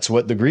 but that's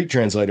what the Greek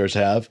translators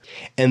have.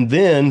 And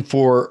then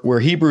for where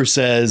Hebrew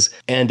says,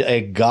 and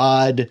a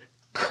God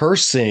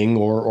cursing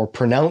or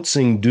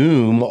pronouncing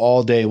doom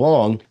all day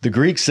long, the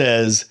Greek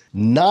says,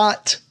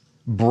 not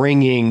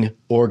bringing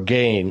or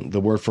gain,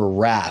 the word for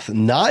wrath,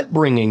 not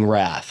bringing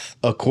wrath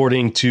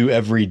according to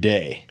every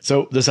day.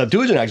 So the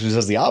Septuagint actually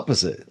says the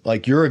opposite.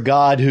 Like you're a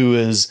God who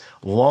is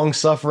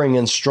long-suffering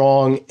and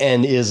strong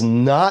and is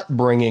not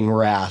bringing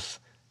wrath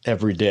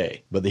every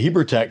day. But the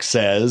Hebrew text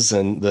says,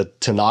 and the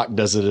Tanakh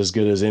does it as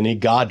good as any,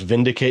 God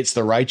vindicates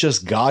the righteous,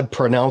 God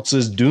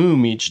pronounces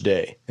doom each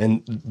day.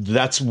 And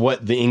that's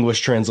what the English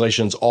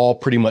translations all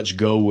pretty much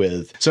go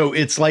with. So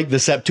it's like the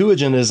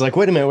Septuagint is like,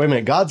 wait a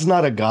minute. God's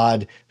not a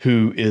God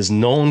who is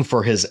known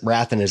for his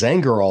wrath and his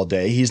anger all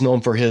day. He's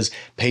known for his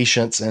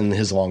patience and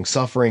his long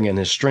suffering and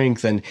his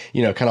strength and,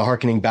 kind of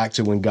hearkening back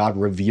to when God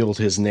revealed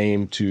his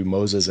name to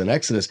Moses in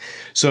Exodus.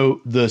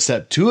 So the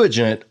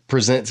Septuagint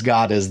presents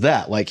God as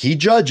that, like he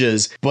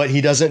judges, but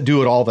he doesn't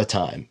do it all the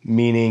time,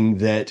 meaning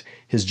that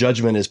his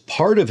judgment is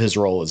part of his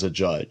role as a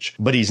judge,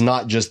 but he's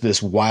not just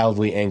this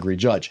wildly angry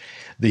judge.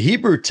 The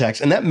Hebrew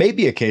text, and that may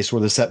be a case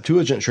where the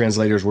Septuagint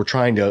translators were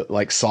trying to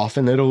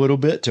soften it a little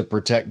bit to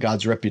protect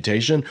God's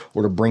reputation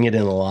or to bring it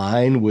in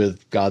line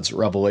with God's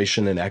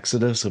revelation in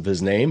Exodus of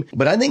his name.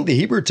 But I think the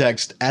Hebrew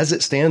text, as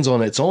it stands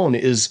on its own,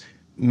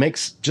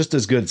 makes just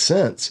as good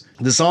sense.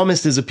 The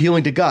psalmist is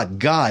appealing to God.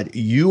 God,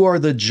 you are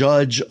the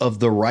judge of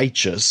the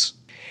righteous,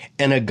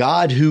 and a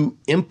God who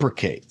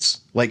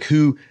imprecates,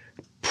 who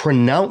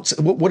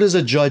what does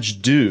a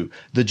judge do?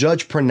 The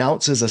judge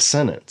pronounces a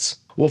sentence.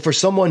 Well, for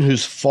someone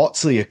who's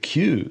falsely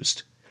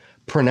accused,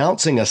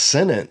 pronouncing a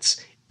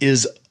sentence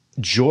is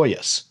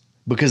joyous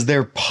because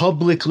they're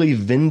publicly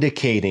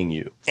vindicating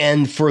you.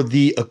 And for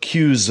the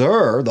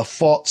accuser, the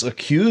false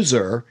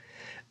accuser,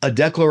 a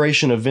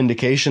declaration of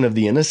vindication of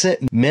the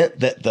innocent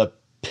meant that the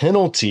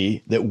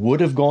penalty that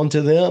would have gone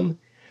to them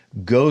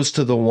goes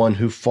to the one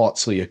who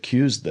falsely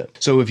accused them.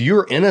 So if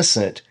you're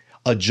innocent,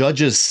 a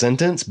judge's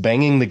sentence,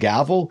 banging the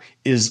gavel,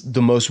 is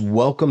the most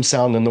welcome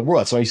sound in the world.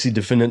 That's why you see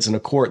defendants in a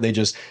court, they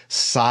just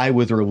sigh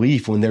with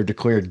relief when they're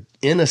declared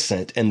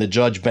innocent, and the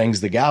judge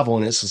bangs the gavel,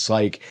 and it's just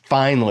like,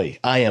 finally,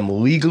 I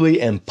am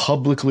legally and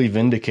publicly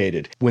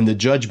vindicated. When the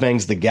judge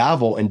bangs the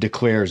gavel and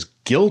declares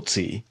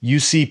guilty, you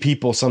see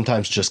people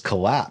sometimes just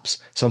collapse.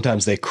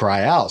 Sometimes they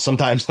cry out.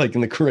 Sometimes, like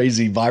in the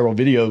crazy viral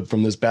video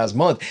from this past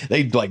month,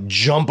 they like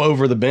jump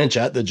over the bench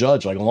at the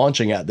judge, like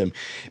launching at them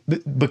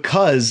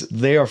because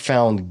they are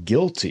found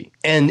guilty.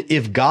 And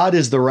if God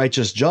is the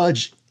righteous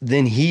judge,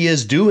 then he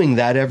is doing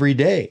that every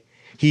day.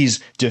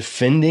 He's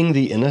defending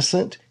the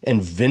innocent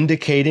and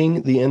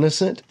vindicating the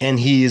innocent, and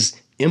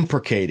he's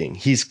imprecating,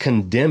 he's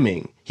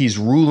condemning, he's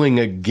ruling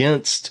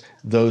against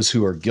those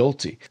who are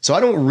guilty. So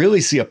I don't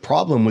really see a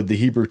problem with the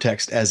Hebrew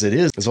text as it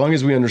is, as long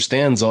as we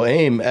understand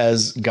Zo'im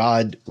as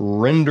God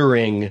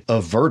rendering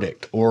a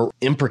verdict or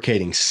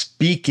imprecating,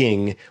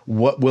 speaking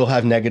what will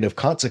have negative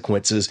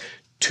consequences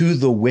to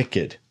the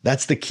wicked.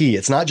 That's the key.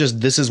 It's not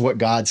just this is what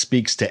God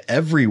speaks to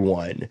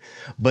everyone,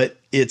 but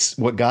it's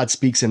what God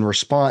speaks in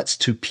response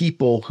to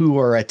people who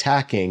are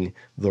attacking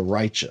the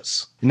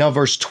righteous. Now,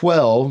 verse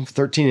 12,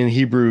 13 in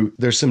Hebrew,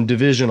 there's some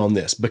division on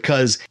this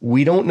because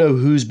we don't know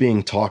who's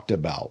being talked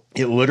about.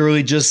 It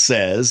literally just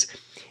says,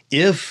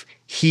 if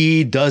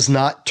he does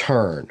not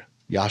turn,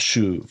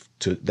 Yashuv,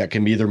 that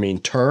can either mean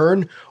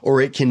turn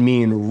or it can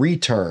mean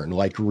return,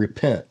 like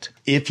repent.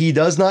 If he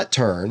does not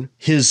turn,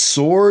 his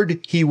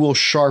sword he will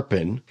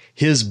sharpen,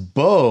 his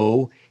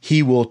bow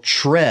he will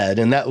tread,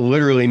 and that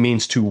literally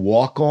means to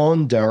walk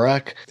on,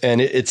 derek. And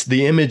it's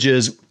the image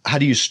is, how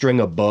do you string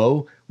a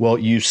bow? Well,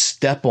 you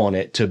step on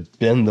it to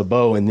bend the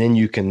bow, and then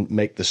you can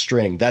make the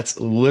string. That's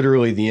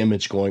literally the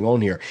image going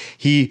on here.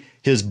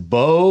 His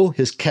bow,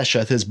 his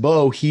kesheth, his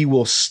bow, he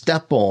will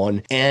step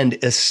on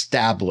and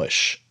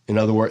establish. In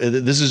other words,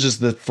 this is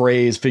just the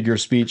phrase, figure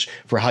of speech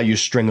for how you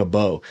string a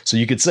bow. So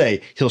you could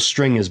say he'll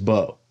string his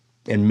bow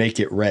and make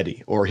it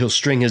ready, or he'll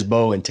string his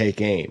bow and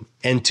take aim.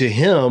 And to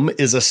him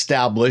is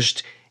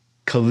established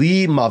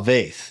kali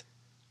maveth,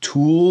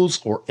 tools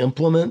or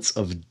implements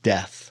of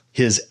death.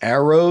 His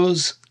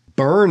arrows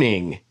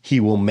burning he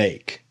will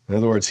make. In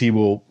other words, he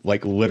will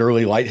like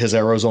literally light his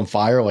arrows on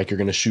fire, like you're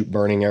going to shoot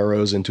burning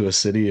arrows into a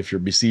city if you're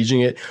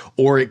besieging it.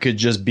 Or it could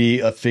just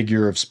be a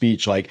figure of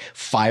speech like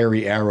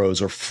fiery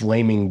arrows or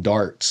flaming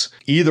darts.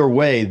 Either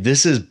way,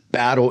 this is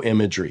battle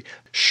imagery.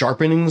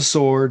 Sharpening the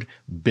sword,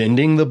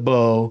 bending the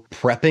bow,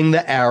 prepping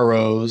the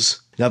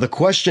arrows. Now the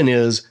question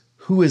is,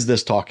 who is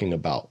this talking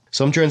about?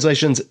 Some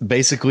translations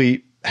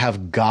basically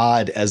have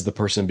God as the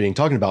person being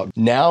talking about.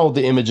 Now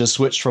the image is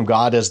switched from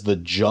God as the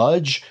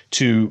judge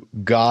to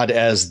God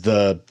as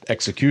the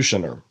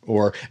executioner,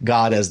 or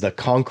God as the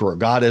conqueror,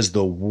 God as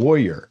the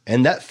warrior.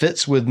 And that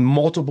fits with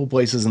multiple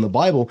places in the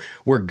Bible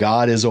where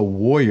God is a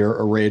warrior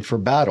arrayed for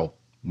battle.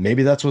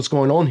 Maybe that's what's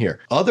going on here.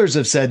 Others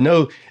have said,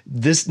 no,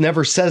 this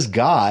never says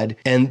God,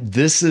 and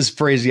this is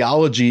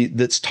phraseology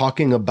that's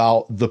talking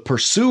about the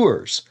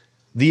pursuers,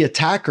 the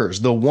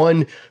attackers, the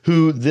one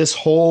who this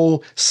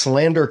whole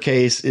slander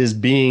case is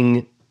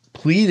being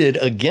pleaded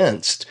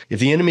against. If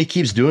the enemy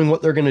keeps doing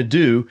what they're going to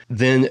do,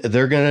 then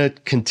they're going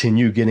to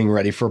continue getting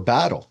ready for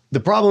battle. The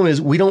problem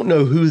is we don't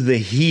know who the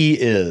he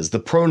is, the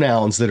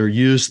pronouns that are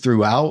used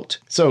throughout.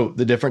 So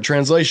the different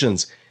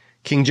translations,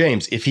 King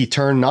James, if he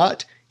turn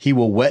not, he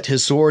will whet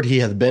his sword, he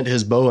hath bent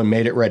his bow and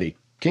made it ready.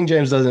 King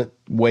James doesn't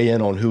weigh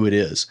in on who it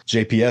is.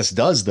 JPS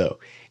does, though.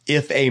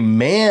 If a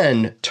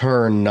man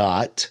turn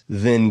not,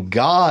 then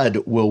God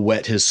will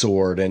whet his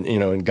sword,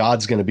 and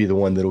God's going to be the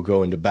one that'll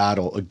go into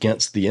battle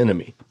against the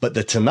enemy. But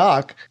the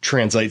Tanakh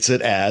translates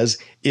it as,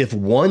 if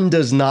one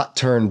does not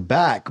turn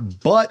back,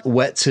 but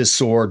whets his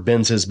sword,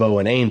 bends his bow,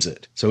 and aims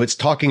it. So it's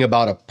talking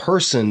about a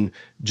person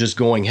just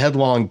going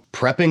headlong,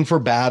 prepping for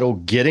battle,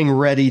 getting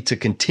ready to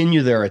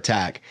continue their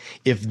attack.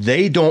 If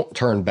they don't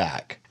turn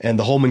back, and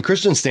the Holman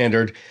Christian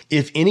Standard,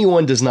 if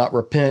anyone does not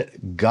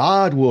repent,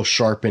 God will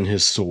sharpen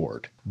his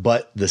sword.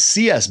 But the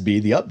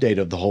CSB, the update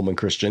of the Holman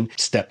Christian,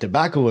 stepped it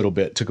back a little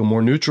bit, took a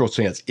more neutral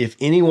stance. If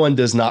anyone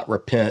does not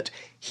repent,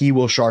 he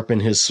will sharpen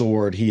his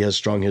sword. He has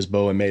strung his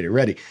bow and made it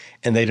ready.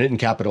 And they didn't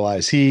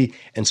capitalize he,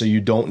 and so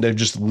they're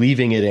just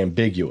leaving it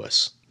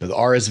ambiguous. The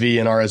RSV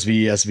and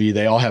RSV, ESV,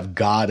 they all have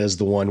God as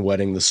the one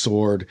whetting the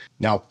sword.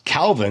 Now,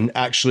 Calvin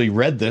actually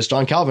read this.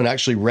 John Calvin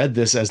actually read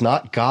this as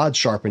not God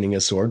sharpening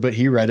his sword, but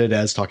he read it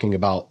as talking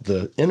about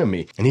the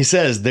enemy. And he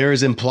says, there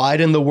is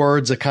implied in the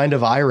words a kind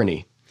of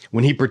irony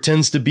when he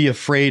pretends to be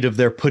afraid of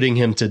their putting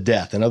him to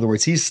death. In other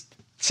words, he's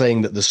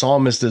saying that the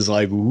psalmist is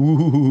like,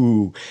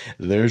 ooh,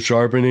 they're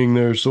sharpening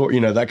their sword,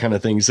 that kind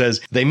of thing. He says,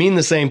 they mean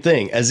the same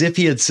thing, as if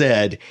he had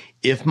said,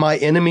 if my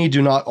enemy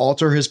do not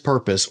alter his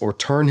purpose or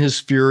turn his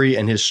fury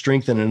and his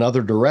strength in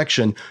another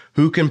direction,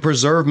 who can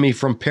preserve me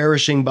from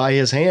perishing by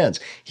his hands?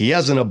 He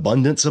has an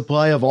abundant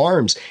supply of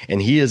arms,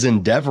 and he is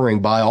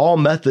endeavoring by all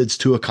methods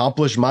to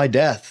accomplish my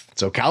death.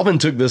 So Calvin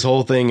took this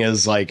whole thing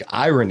as like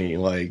irony,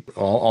 like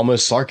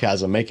almost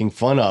sarcasm, making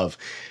fun of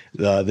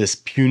this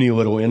puny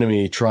little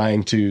enemy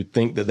trying to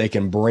think that they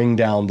can bring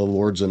down the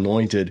Lord's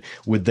anointed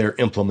with their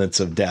implements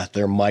of death,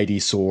 their mighty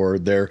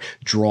sword, their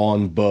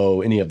drawn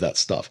bow, any of that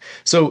stuff.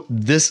 So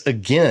this,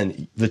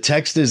 again, the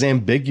text is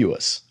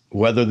ambiguous.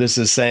 Whether this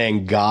is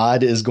saying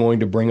God is going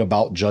to bring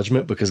about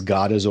judgment because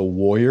God is a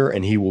warrior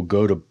and he will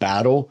go to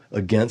battle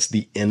against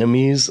the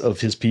enemies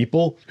of his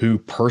people who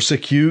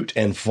persecute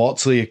and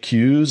falsely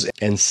accuse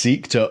and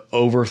seek to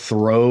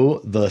overthrow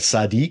the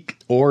Sadiq,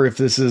 or if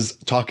this is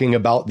talking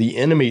about the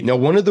enemy. Now,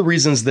 one of the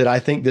reasons that I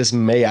think this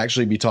may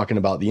actually be talking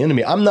about the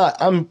enemy,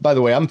 by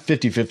the way, I'm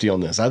 50-50 on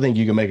this. I think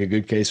you can make a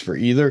good case for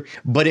either,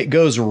 but it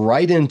goes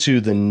right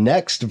into the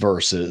next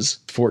verses,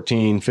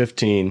 14,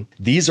 15.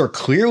 These are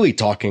clearly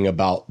talking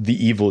about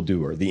the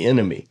evildoer, the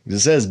enemy. It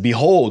says,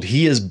 behold,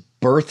 he is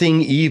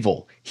birthing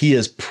evil. He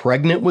is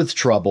pregnant with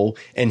trouble,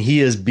 and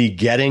he is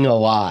begetting a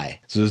lie.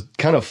 So there's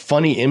kind of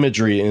funny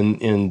imagery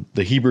in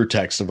the Hebrew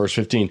text of verse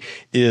 15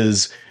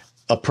 is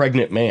a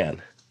pregnant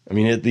man. I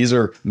mean, these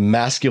are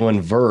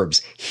masculine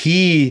verbs.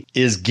 He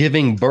is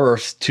giving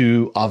birth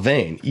to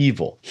Avain,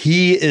 evil.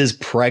 He is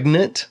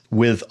pregnant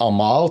with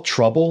Amal,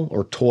 trouble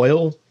or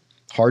toil,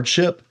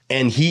 hardship.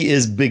 And he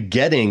is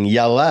begetting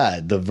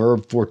Yalad, the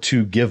verb for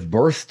to give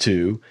birth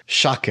to,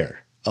 Shaker,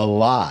 a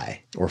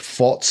lie or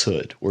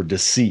falsehood or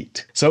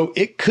deceit. So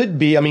it could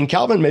be,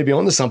 Calvin may be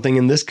onto something,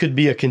 and this could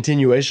be a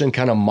continuation,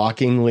 kind of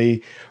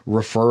mockingly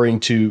referring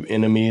to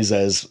enemies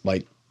as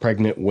like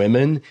pregnant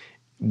women,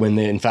 when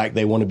in fact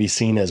they want to be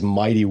seen as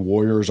mighty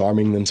warriors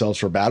arming themselves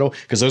for battle,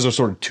 because those are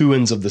sort of two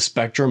ends of the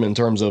spectrum in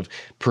terms of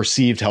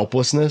perceived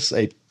helplessness,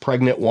 a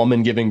pregnant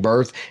woman giving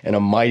birth and a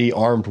mighty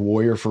armed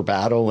warrior for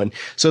battle. And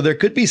so there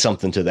could be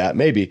something to that,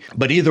 maybe.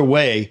 But either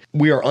way,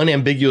 we are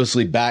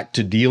unambiguously back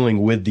to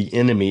dealing with the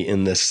enemy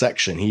in this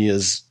section. He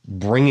is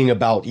bringing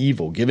about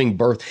evil, giving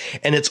birth,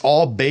 and it's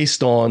all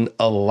based on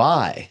a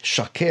lie,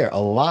 shaker,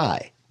 a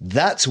lie.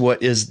 That's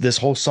what this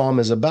whole psalm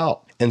is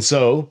about. And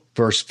so,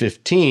 verse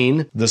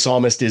 15, the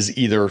psalmist is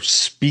either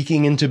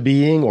speaking into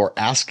being or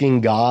asking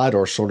God,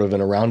 or sort of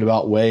in a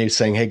roundabout way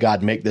saying, hey,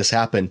 God, make this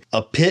happen.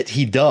 A pit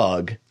he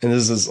dug, and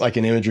this is like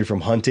an imagery from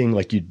hunting,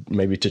 like you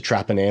maybe to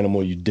trap an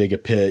animal, you dig a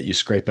pit, you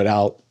scrape it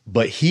out,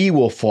 but he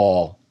will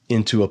fall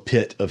into a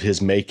pit of his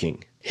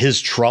making.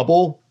 His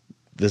trouble,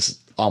 this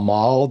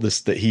Amal, this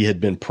that he had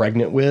been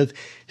pregnant with,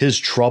 his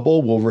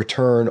trouble will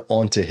return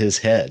onto his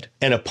head,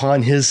 and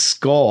upon his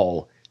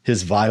skull,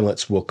 his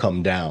violence will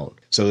come down.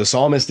 So the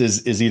psalmist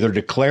is either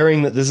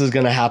declaring that this is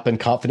going to happen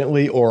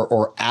confidently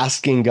or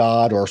asking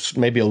God, or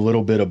maybe a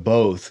little bit of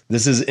both.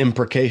 This is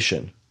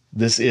imprecation.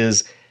 This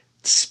is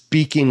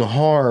speaking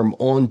harm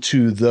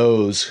onto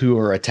those who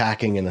are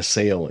attacking and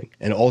assailing.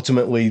 And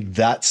ultimately,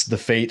 that's the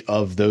fate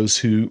of those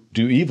who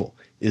do evil,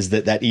 is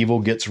that evil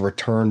gets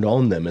returned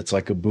on them. It's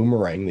like a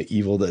boomerang. The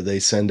evil that they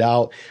send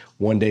out,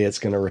 one day it's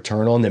going to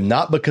return on them,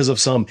 not because of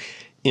some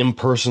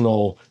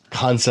impersonal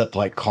concept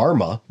like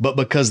karma, but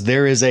because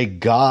there is a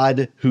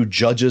God who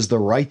judges the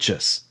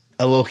righteous,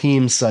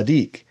 Elohim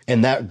Sadiq.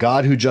 And that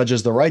God who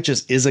judges the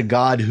righteous is a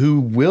God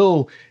who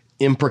will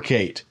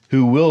imprecate,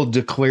 who will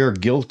declare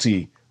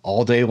guilty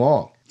all day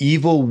long.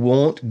 Evil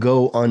won't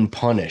go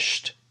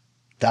unpunished.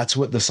 That's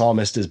what the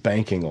psalmist is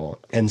banking on.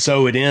 And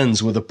so it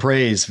ends with a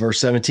praise. Verse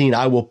 17,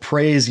 I will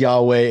praise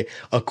Yahweh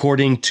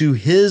according to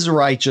his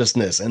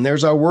righteousness. And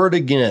there's our word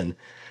again,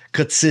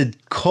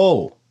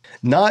 katzidko.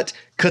 Not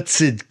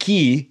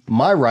katzidki,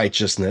 my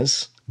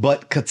righteousness,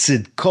 but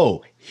katzidko,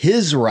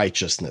 his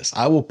righteousness.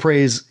 I will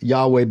praise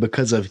Yahweh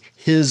because of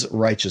his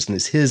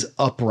righteousness, his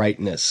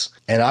uprightness.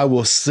 And I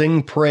will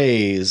sing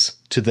praise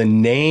to the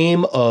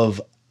name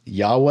of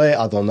Yahweh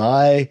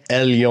Adonai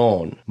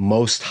Elyon,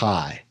 Most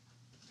High.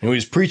 And when he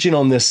was preaching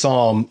on this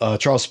psalm,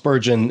 Charles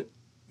Spurgeon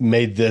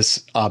made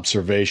this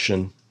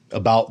observation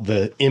about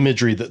the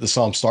imagery that the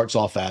psalm starts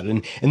off at.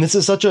 And this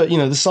is such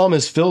the psalm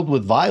is filled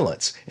with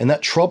violence, and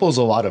that troubles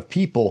a lot of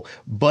people.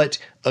 But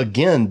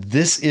again,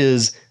 this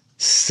is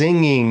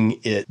singing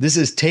it. This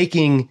is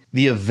taking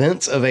the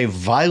events of a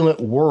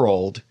violent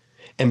world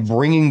and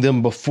bringing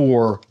them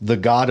before the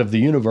God of the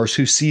universe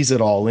who sees it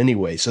all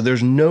anyway. So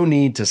there's no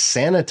need to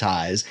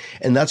sanitize.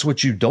 And that's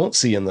what you don't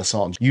see in the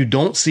Psalms. You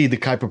don't see the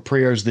type of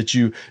prayers that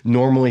you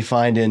normally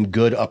find in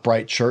good,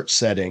 upright church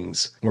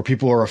settings where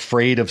people are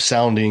afraid of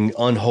sounding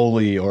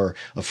unholy or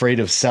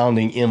afraid of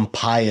sounding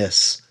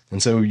impious.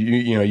 And so,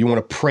 you want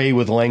to pray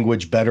with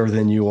language better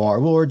than you are.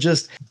 Lord,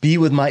 just be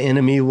with my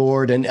enemy,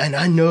 Lord. And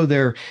I know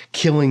they're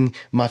killing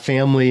my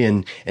family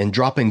and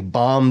dropping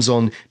bombs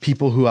on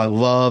people who I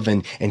love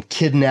and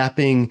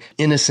kidnapping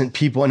innocent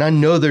people. And I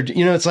know they're,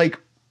 it's like,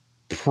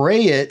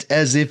 pray it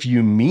as if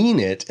you mean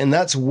it. And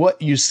that's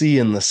what you see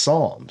in the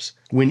Psalms.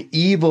 When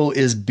evil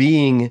is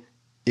being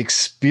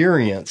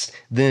experienced,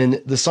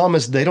 then the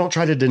psalmists, they don't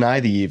try to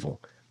deny the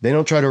evil. They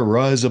don't try to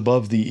rise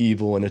above the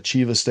evil and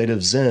achieve a state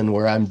of Zen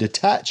where I'm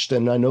detached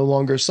and I no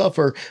longer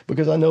suffer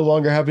because I no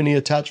longer have any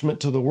attachment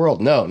to the world.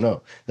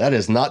 No, that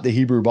is not the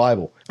Hebrew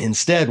Bible.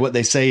 Instead, what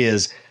they say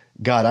is,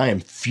 God, I am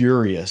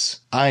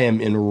furious. I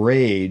am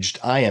enraged.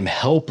 I am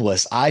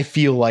helpless. I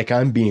feel like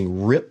I'm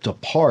being ripped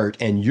apart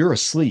and you're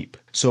asleep.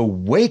 So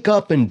wake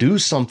up and do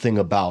something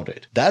about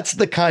it. That's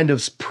the kind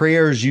of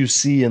prayers you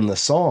see in the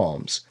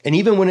Psalms. And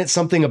even when it's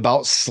something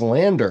about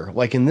slander,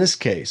 like in this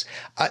case,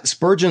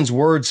 Spurgeon's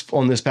words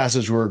on this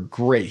passage were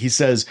great. He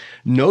says,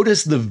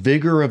 notice the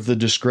vigor of the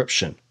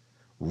description.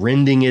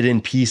 Rending it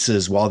in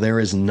pieces while there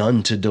is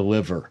none to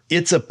deliver.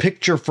 It's a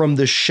picture from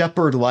the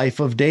shepherd life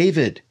of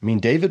David. I mean,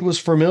 David was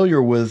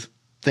familiar with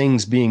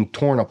things being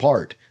torn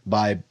apart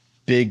by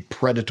big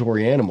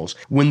predatory animals.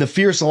 When the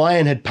fierce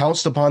lion had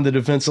pounced upon the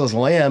defenseless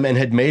lamb and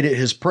had made it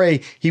his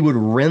prey, he would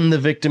rend the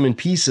victim in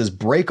pieces,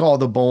 break all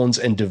the bones,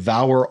 and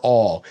devour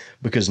all,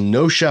 because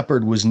no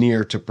shepherd was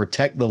near to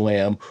protect the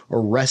lamb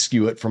or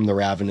rescue it from the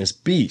ravenous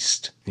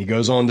beast. He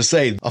goes on to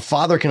say, a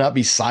father cannot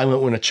be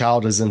silent when a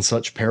child is in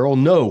such peril.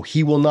 No,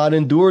 he will not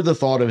endure the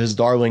thought of his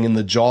darling in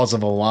the jaws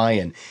of a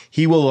lion.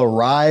 He will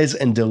arise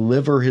and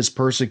deliver his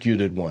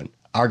persecuted one.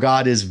 Our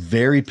God is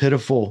very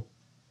pitiful.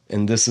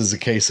 And this is a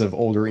case of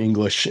older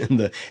English in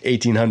the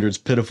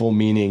 1800s, pitiful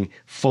meaning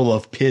full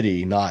of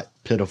pity, not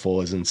pitiful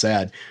as in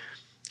sad.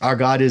 Our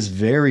God is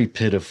very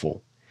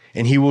pitiful,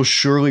 and he will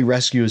surely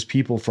rescue his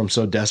people from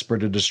so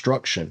desperate a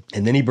destruction.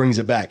 And then he brings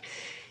it back.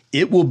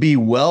 It will be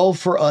well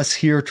for us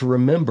here to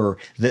remember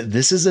that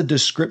this is a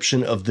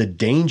description of the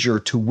danger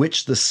to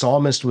which the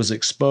psalmist was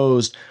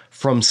exposed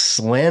from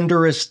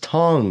slanderous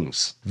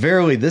tongues.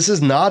 Verily, this is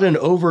not an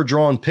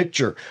overdrawn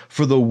picture,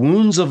 for the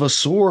wounds of a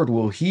sword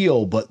will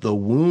heal, but the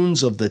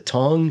wounds of the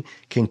tongue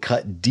can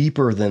cut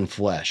deeper than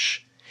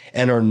flesh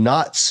and are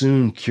not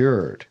soon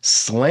cured.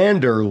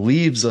 Slander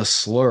leaves a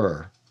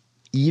slur,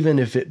 even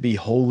if it be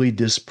wholly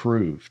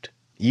disproved.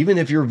 Even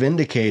if you're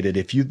vindicated,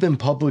 if you've been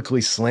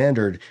publicly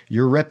slandered,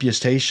 your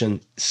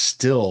reputation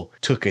still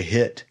took a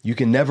hit. You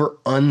can never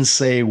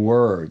unsay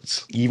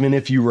words. Even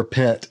if you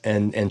repent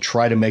and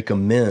try to make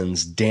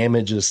amends,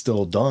 damage is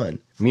still done.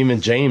 I mean, even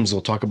James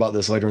will talk about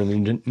this later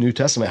in the New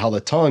Testament, how the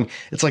tongue,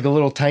 it's like a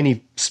little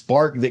tiny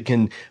spark that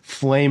can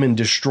flame and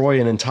destroy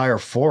an entire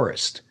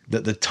forest.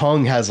 That the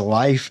tongue has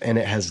life and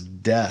it has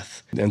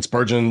death. And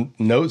Spurgeon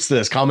notes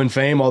this, common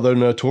fame, although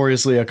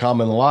notoriously a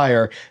common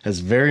liar, has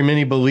very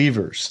many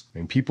believers. I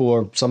mean, people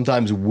are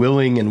sometimes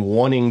willing and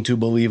wanting to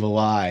believe a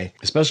lie,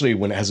 especially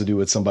when it has to do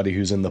with somebody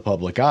who's in the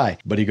public eye.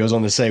 But he goes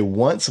on to say,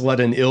 once let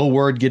an ill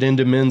word get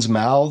into men's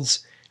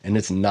mouths, and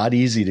it's not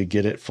easy to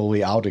get it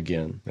fully out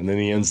again. And then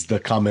he ends the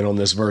comment on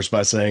this verse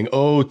by saying,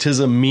 oh, 'tis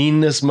a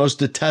meanness most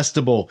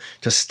detestable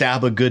to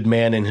stab a good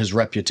man in his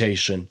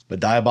reputation. But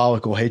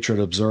diabolical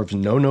hatred observes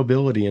no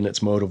nobility in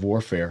its mode of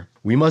warfare.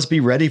 We must be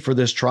ready for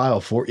this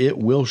trial, for it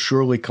will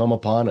surely come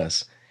upon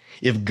us.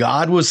 If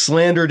God was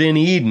slandered in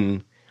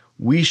Eden,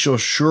 we shall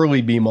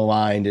surely be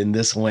maligned in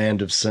this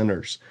land of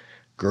sinners.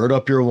 Gird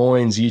up your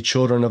loins, ye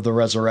children of the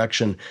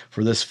resurrection,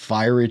 for this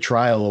fiery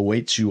trial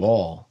awaits you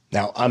all.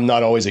 Now, I'm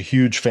not always a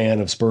huge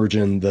fan of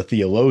Spurgeon, the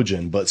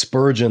theologian, but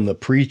Spurgeon, the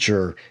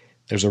preacher,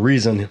 there's a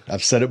reason,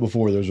 I've said it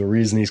before, there's a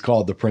reason he's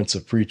called the Prince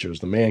of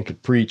Preachers. The man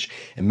could preach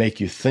and make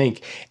you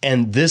think.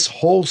 And this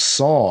whole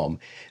psalm,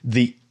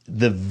 the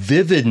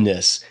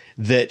vividness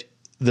that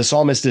the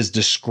psalmist is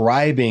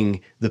describing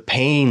the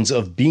pains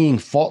of being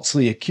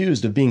falsely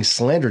accused, of being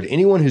slandered.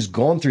 Anyone who's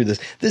gone through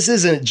this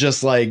isn't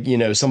just like,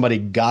 somebody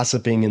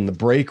gossiping in the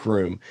break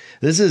room.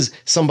 This is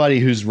somebody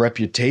whose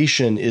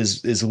reputation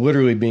is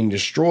literally being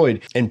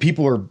destroyed, and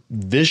people are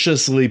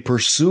viciously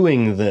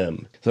pursuing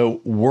them. So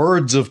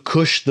words of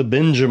Cush the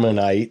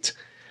Benjaminite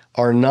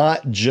are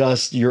not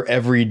just your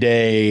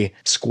everyday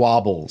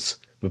squabbles,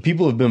 but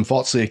people have been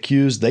falsely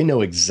accused. They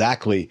know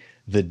exactly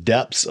the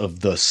depths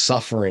of the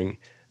suffering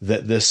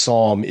that this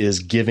psalm is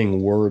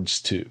giving words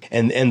to,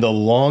 and the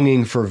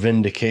longing for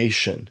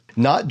vindication,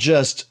 not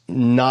just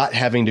not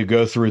having to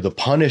go through the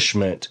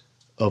punishment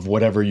of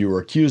whatever you were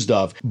accused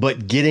of,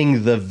 but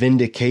getting the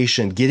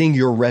vindication, getting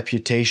your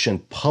reputation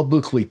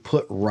publicly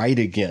put right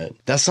again.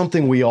 That's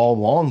something we all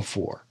long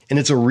for. And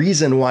it's a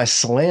reason why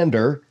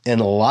slander and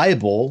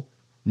libel,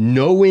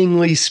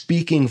 knowingly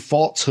speaking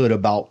falsehood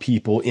about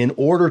people in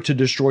order to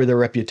destroy their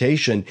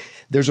reputation,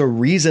 there's a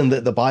reason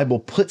that the Bible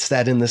puts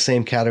that in the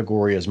same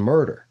category as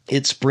murder.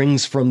 It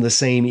springs from the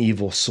same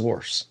evil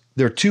source.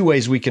 There are two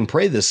ways we can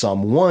pray this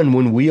psalm. One,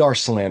 when we are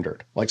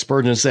slandered, like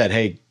Spurgeon said,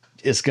 hey,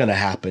 it's going to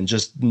happen.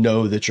 Just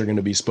know that you're going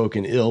to be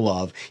spoken ill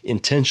of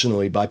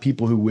intentionally by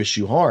people who wish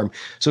you harm.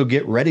 So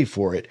get ready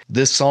for it.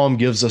 This psalm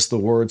gives us the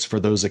words for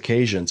those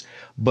occasions.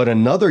 But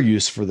another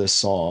use for this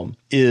psalm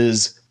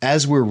is,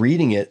 as we're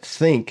reading it,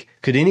 think,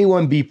 could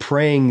anyone be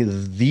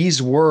praying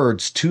these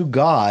words to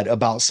God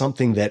about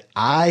something that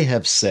I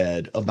have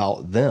said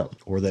about them,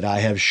 or that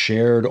I have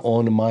shared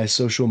on my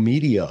social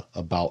media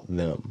about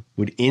them?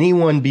 Would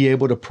anyone be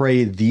able to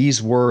pray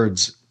these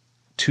words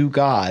to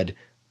God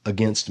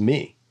against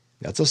me?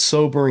 That's a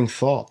sobering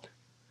thought.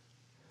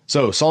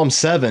 So Psalm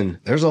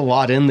 7, there's a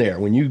lot in there.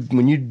 When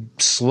you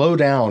slow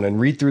down and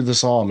read through the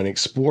psalm and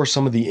explore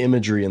some of the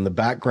imagery in the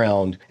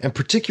background, and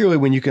particularly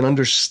when you can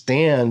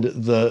understand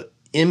the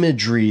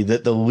imagery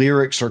that the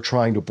lyrics are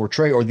trying to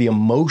portray or the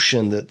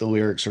emotion that the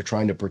lyrics are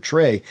trying to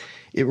portray,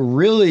 it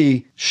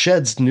really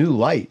sheds new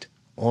light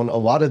on a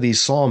lot of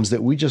these Psalms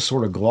that we just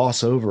sort of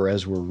gloss over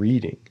as we're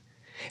reading.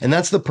 And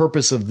that's the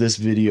purpose of this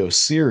video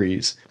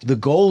series. The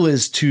goal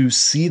is to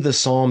see the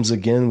Psalms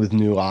again with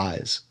new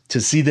eyes,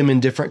 to see them in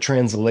different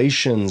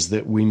translations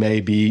that we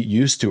may be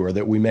used to or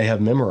that we may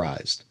have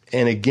memorized.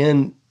 And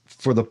again,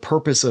 for the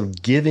purpose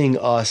of giving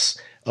us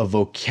a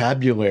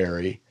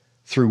vocabulary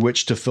through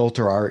which to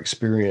filter our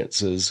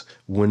experiences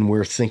when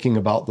we're thinking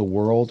about the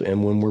world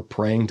and when we're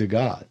praying to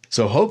God.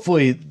 So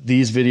hopefully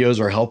these videos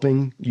are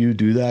helping you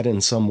do that in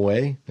some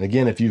way. And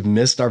again, if you've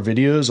missed our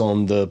videos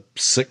on the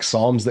 6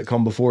 Psalms that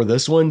come before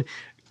this one,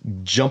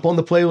 jump on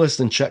the playlist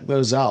and check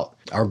those out.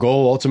 Our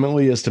goal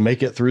ultimately is to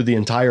make it through the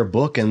entire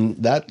book, and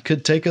that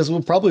could take us,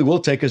 probably will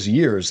take us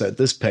years at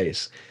this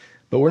pace.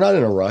 But we're not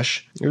in a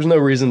rush. There's no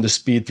reason to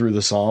speed through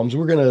the Psalms.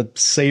 We're going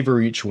to savor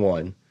each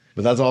one.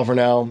 But that's all for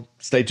now.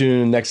 Stay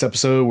tuned. Next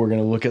episode, we're going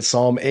to look at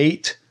Psalm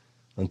 8.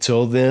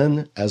 Until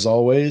then, as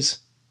always,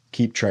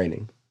 keep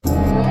training.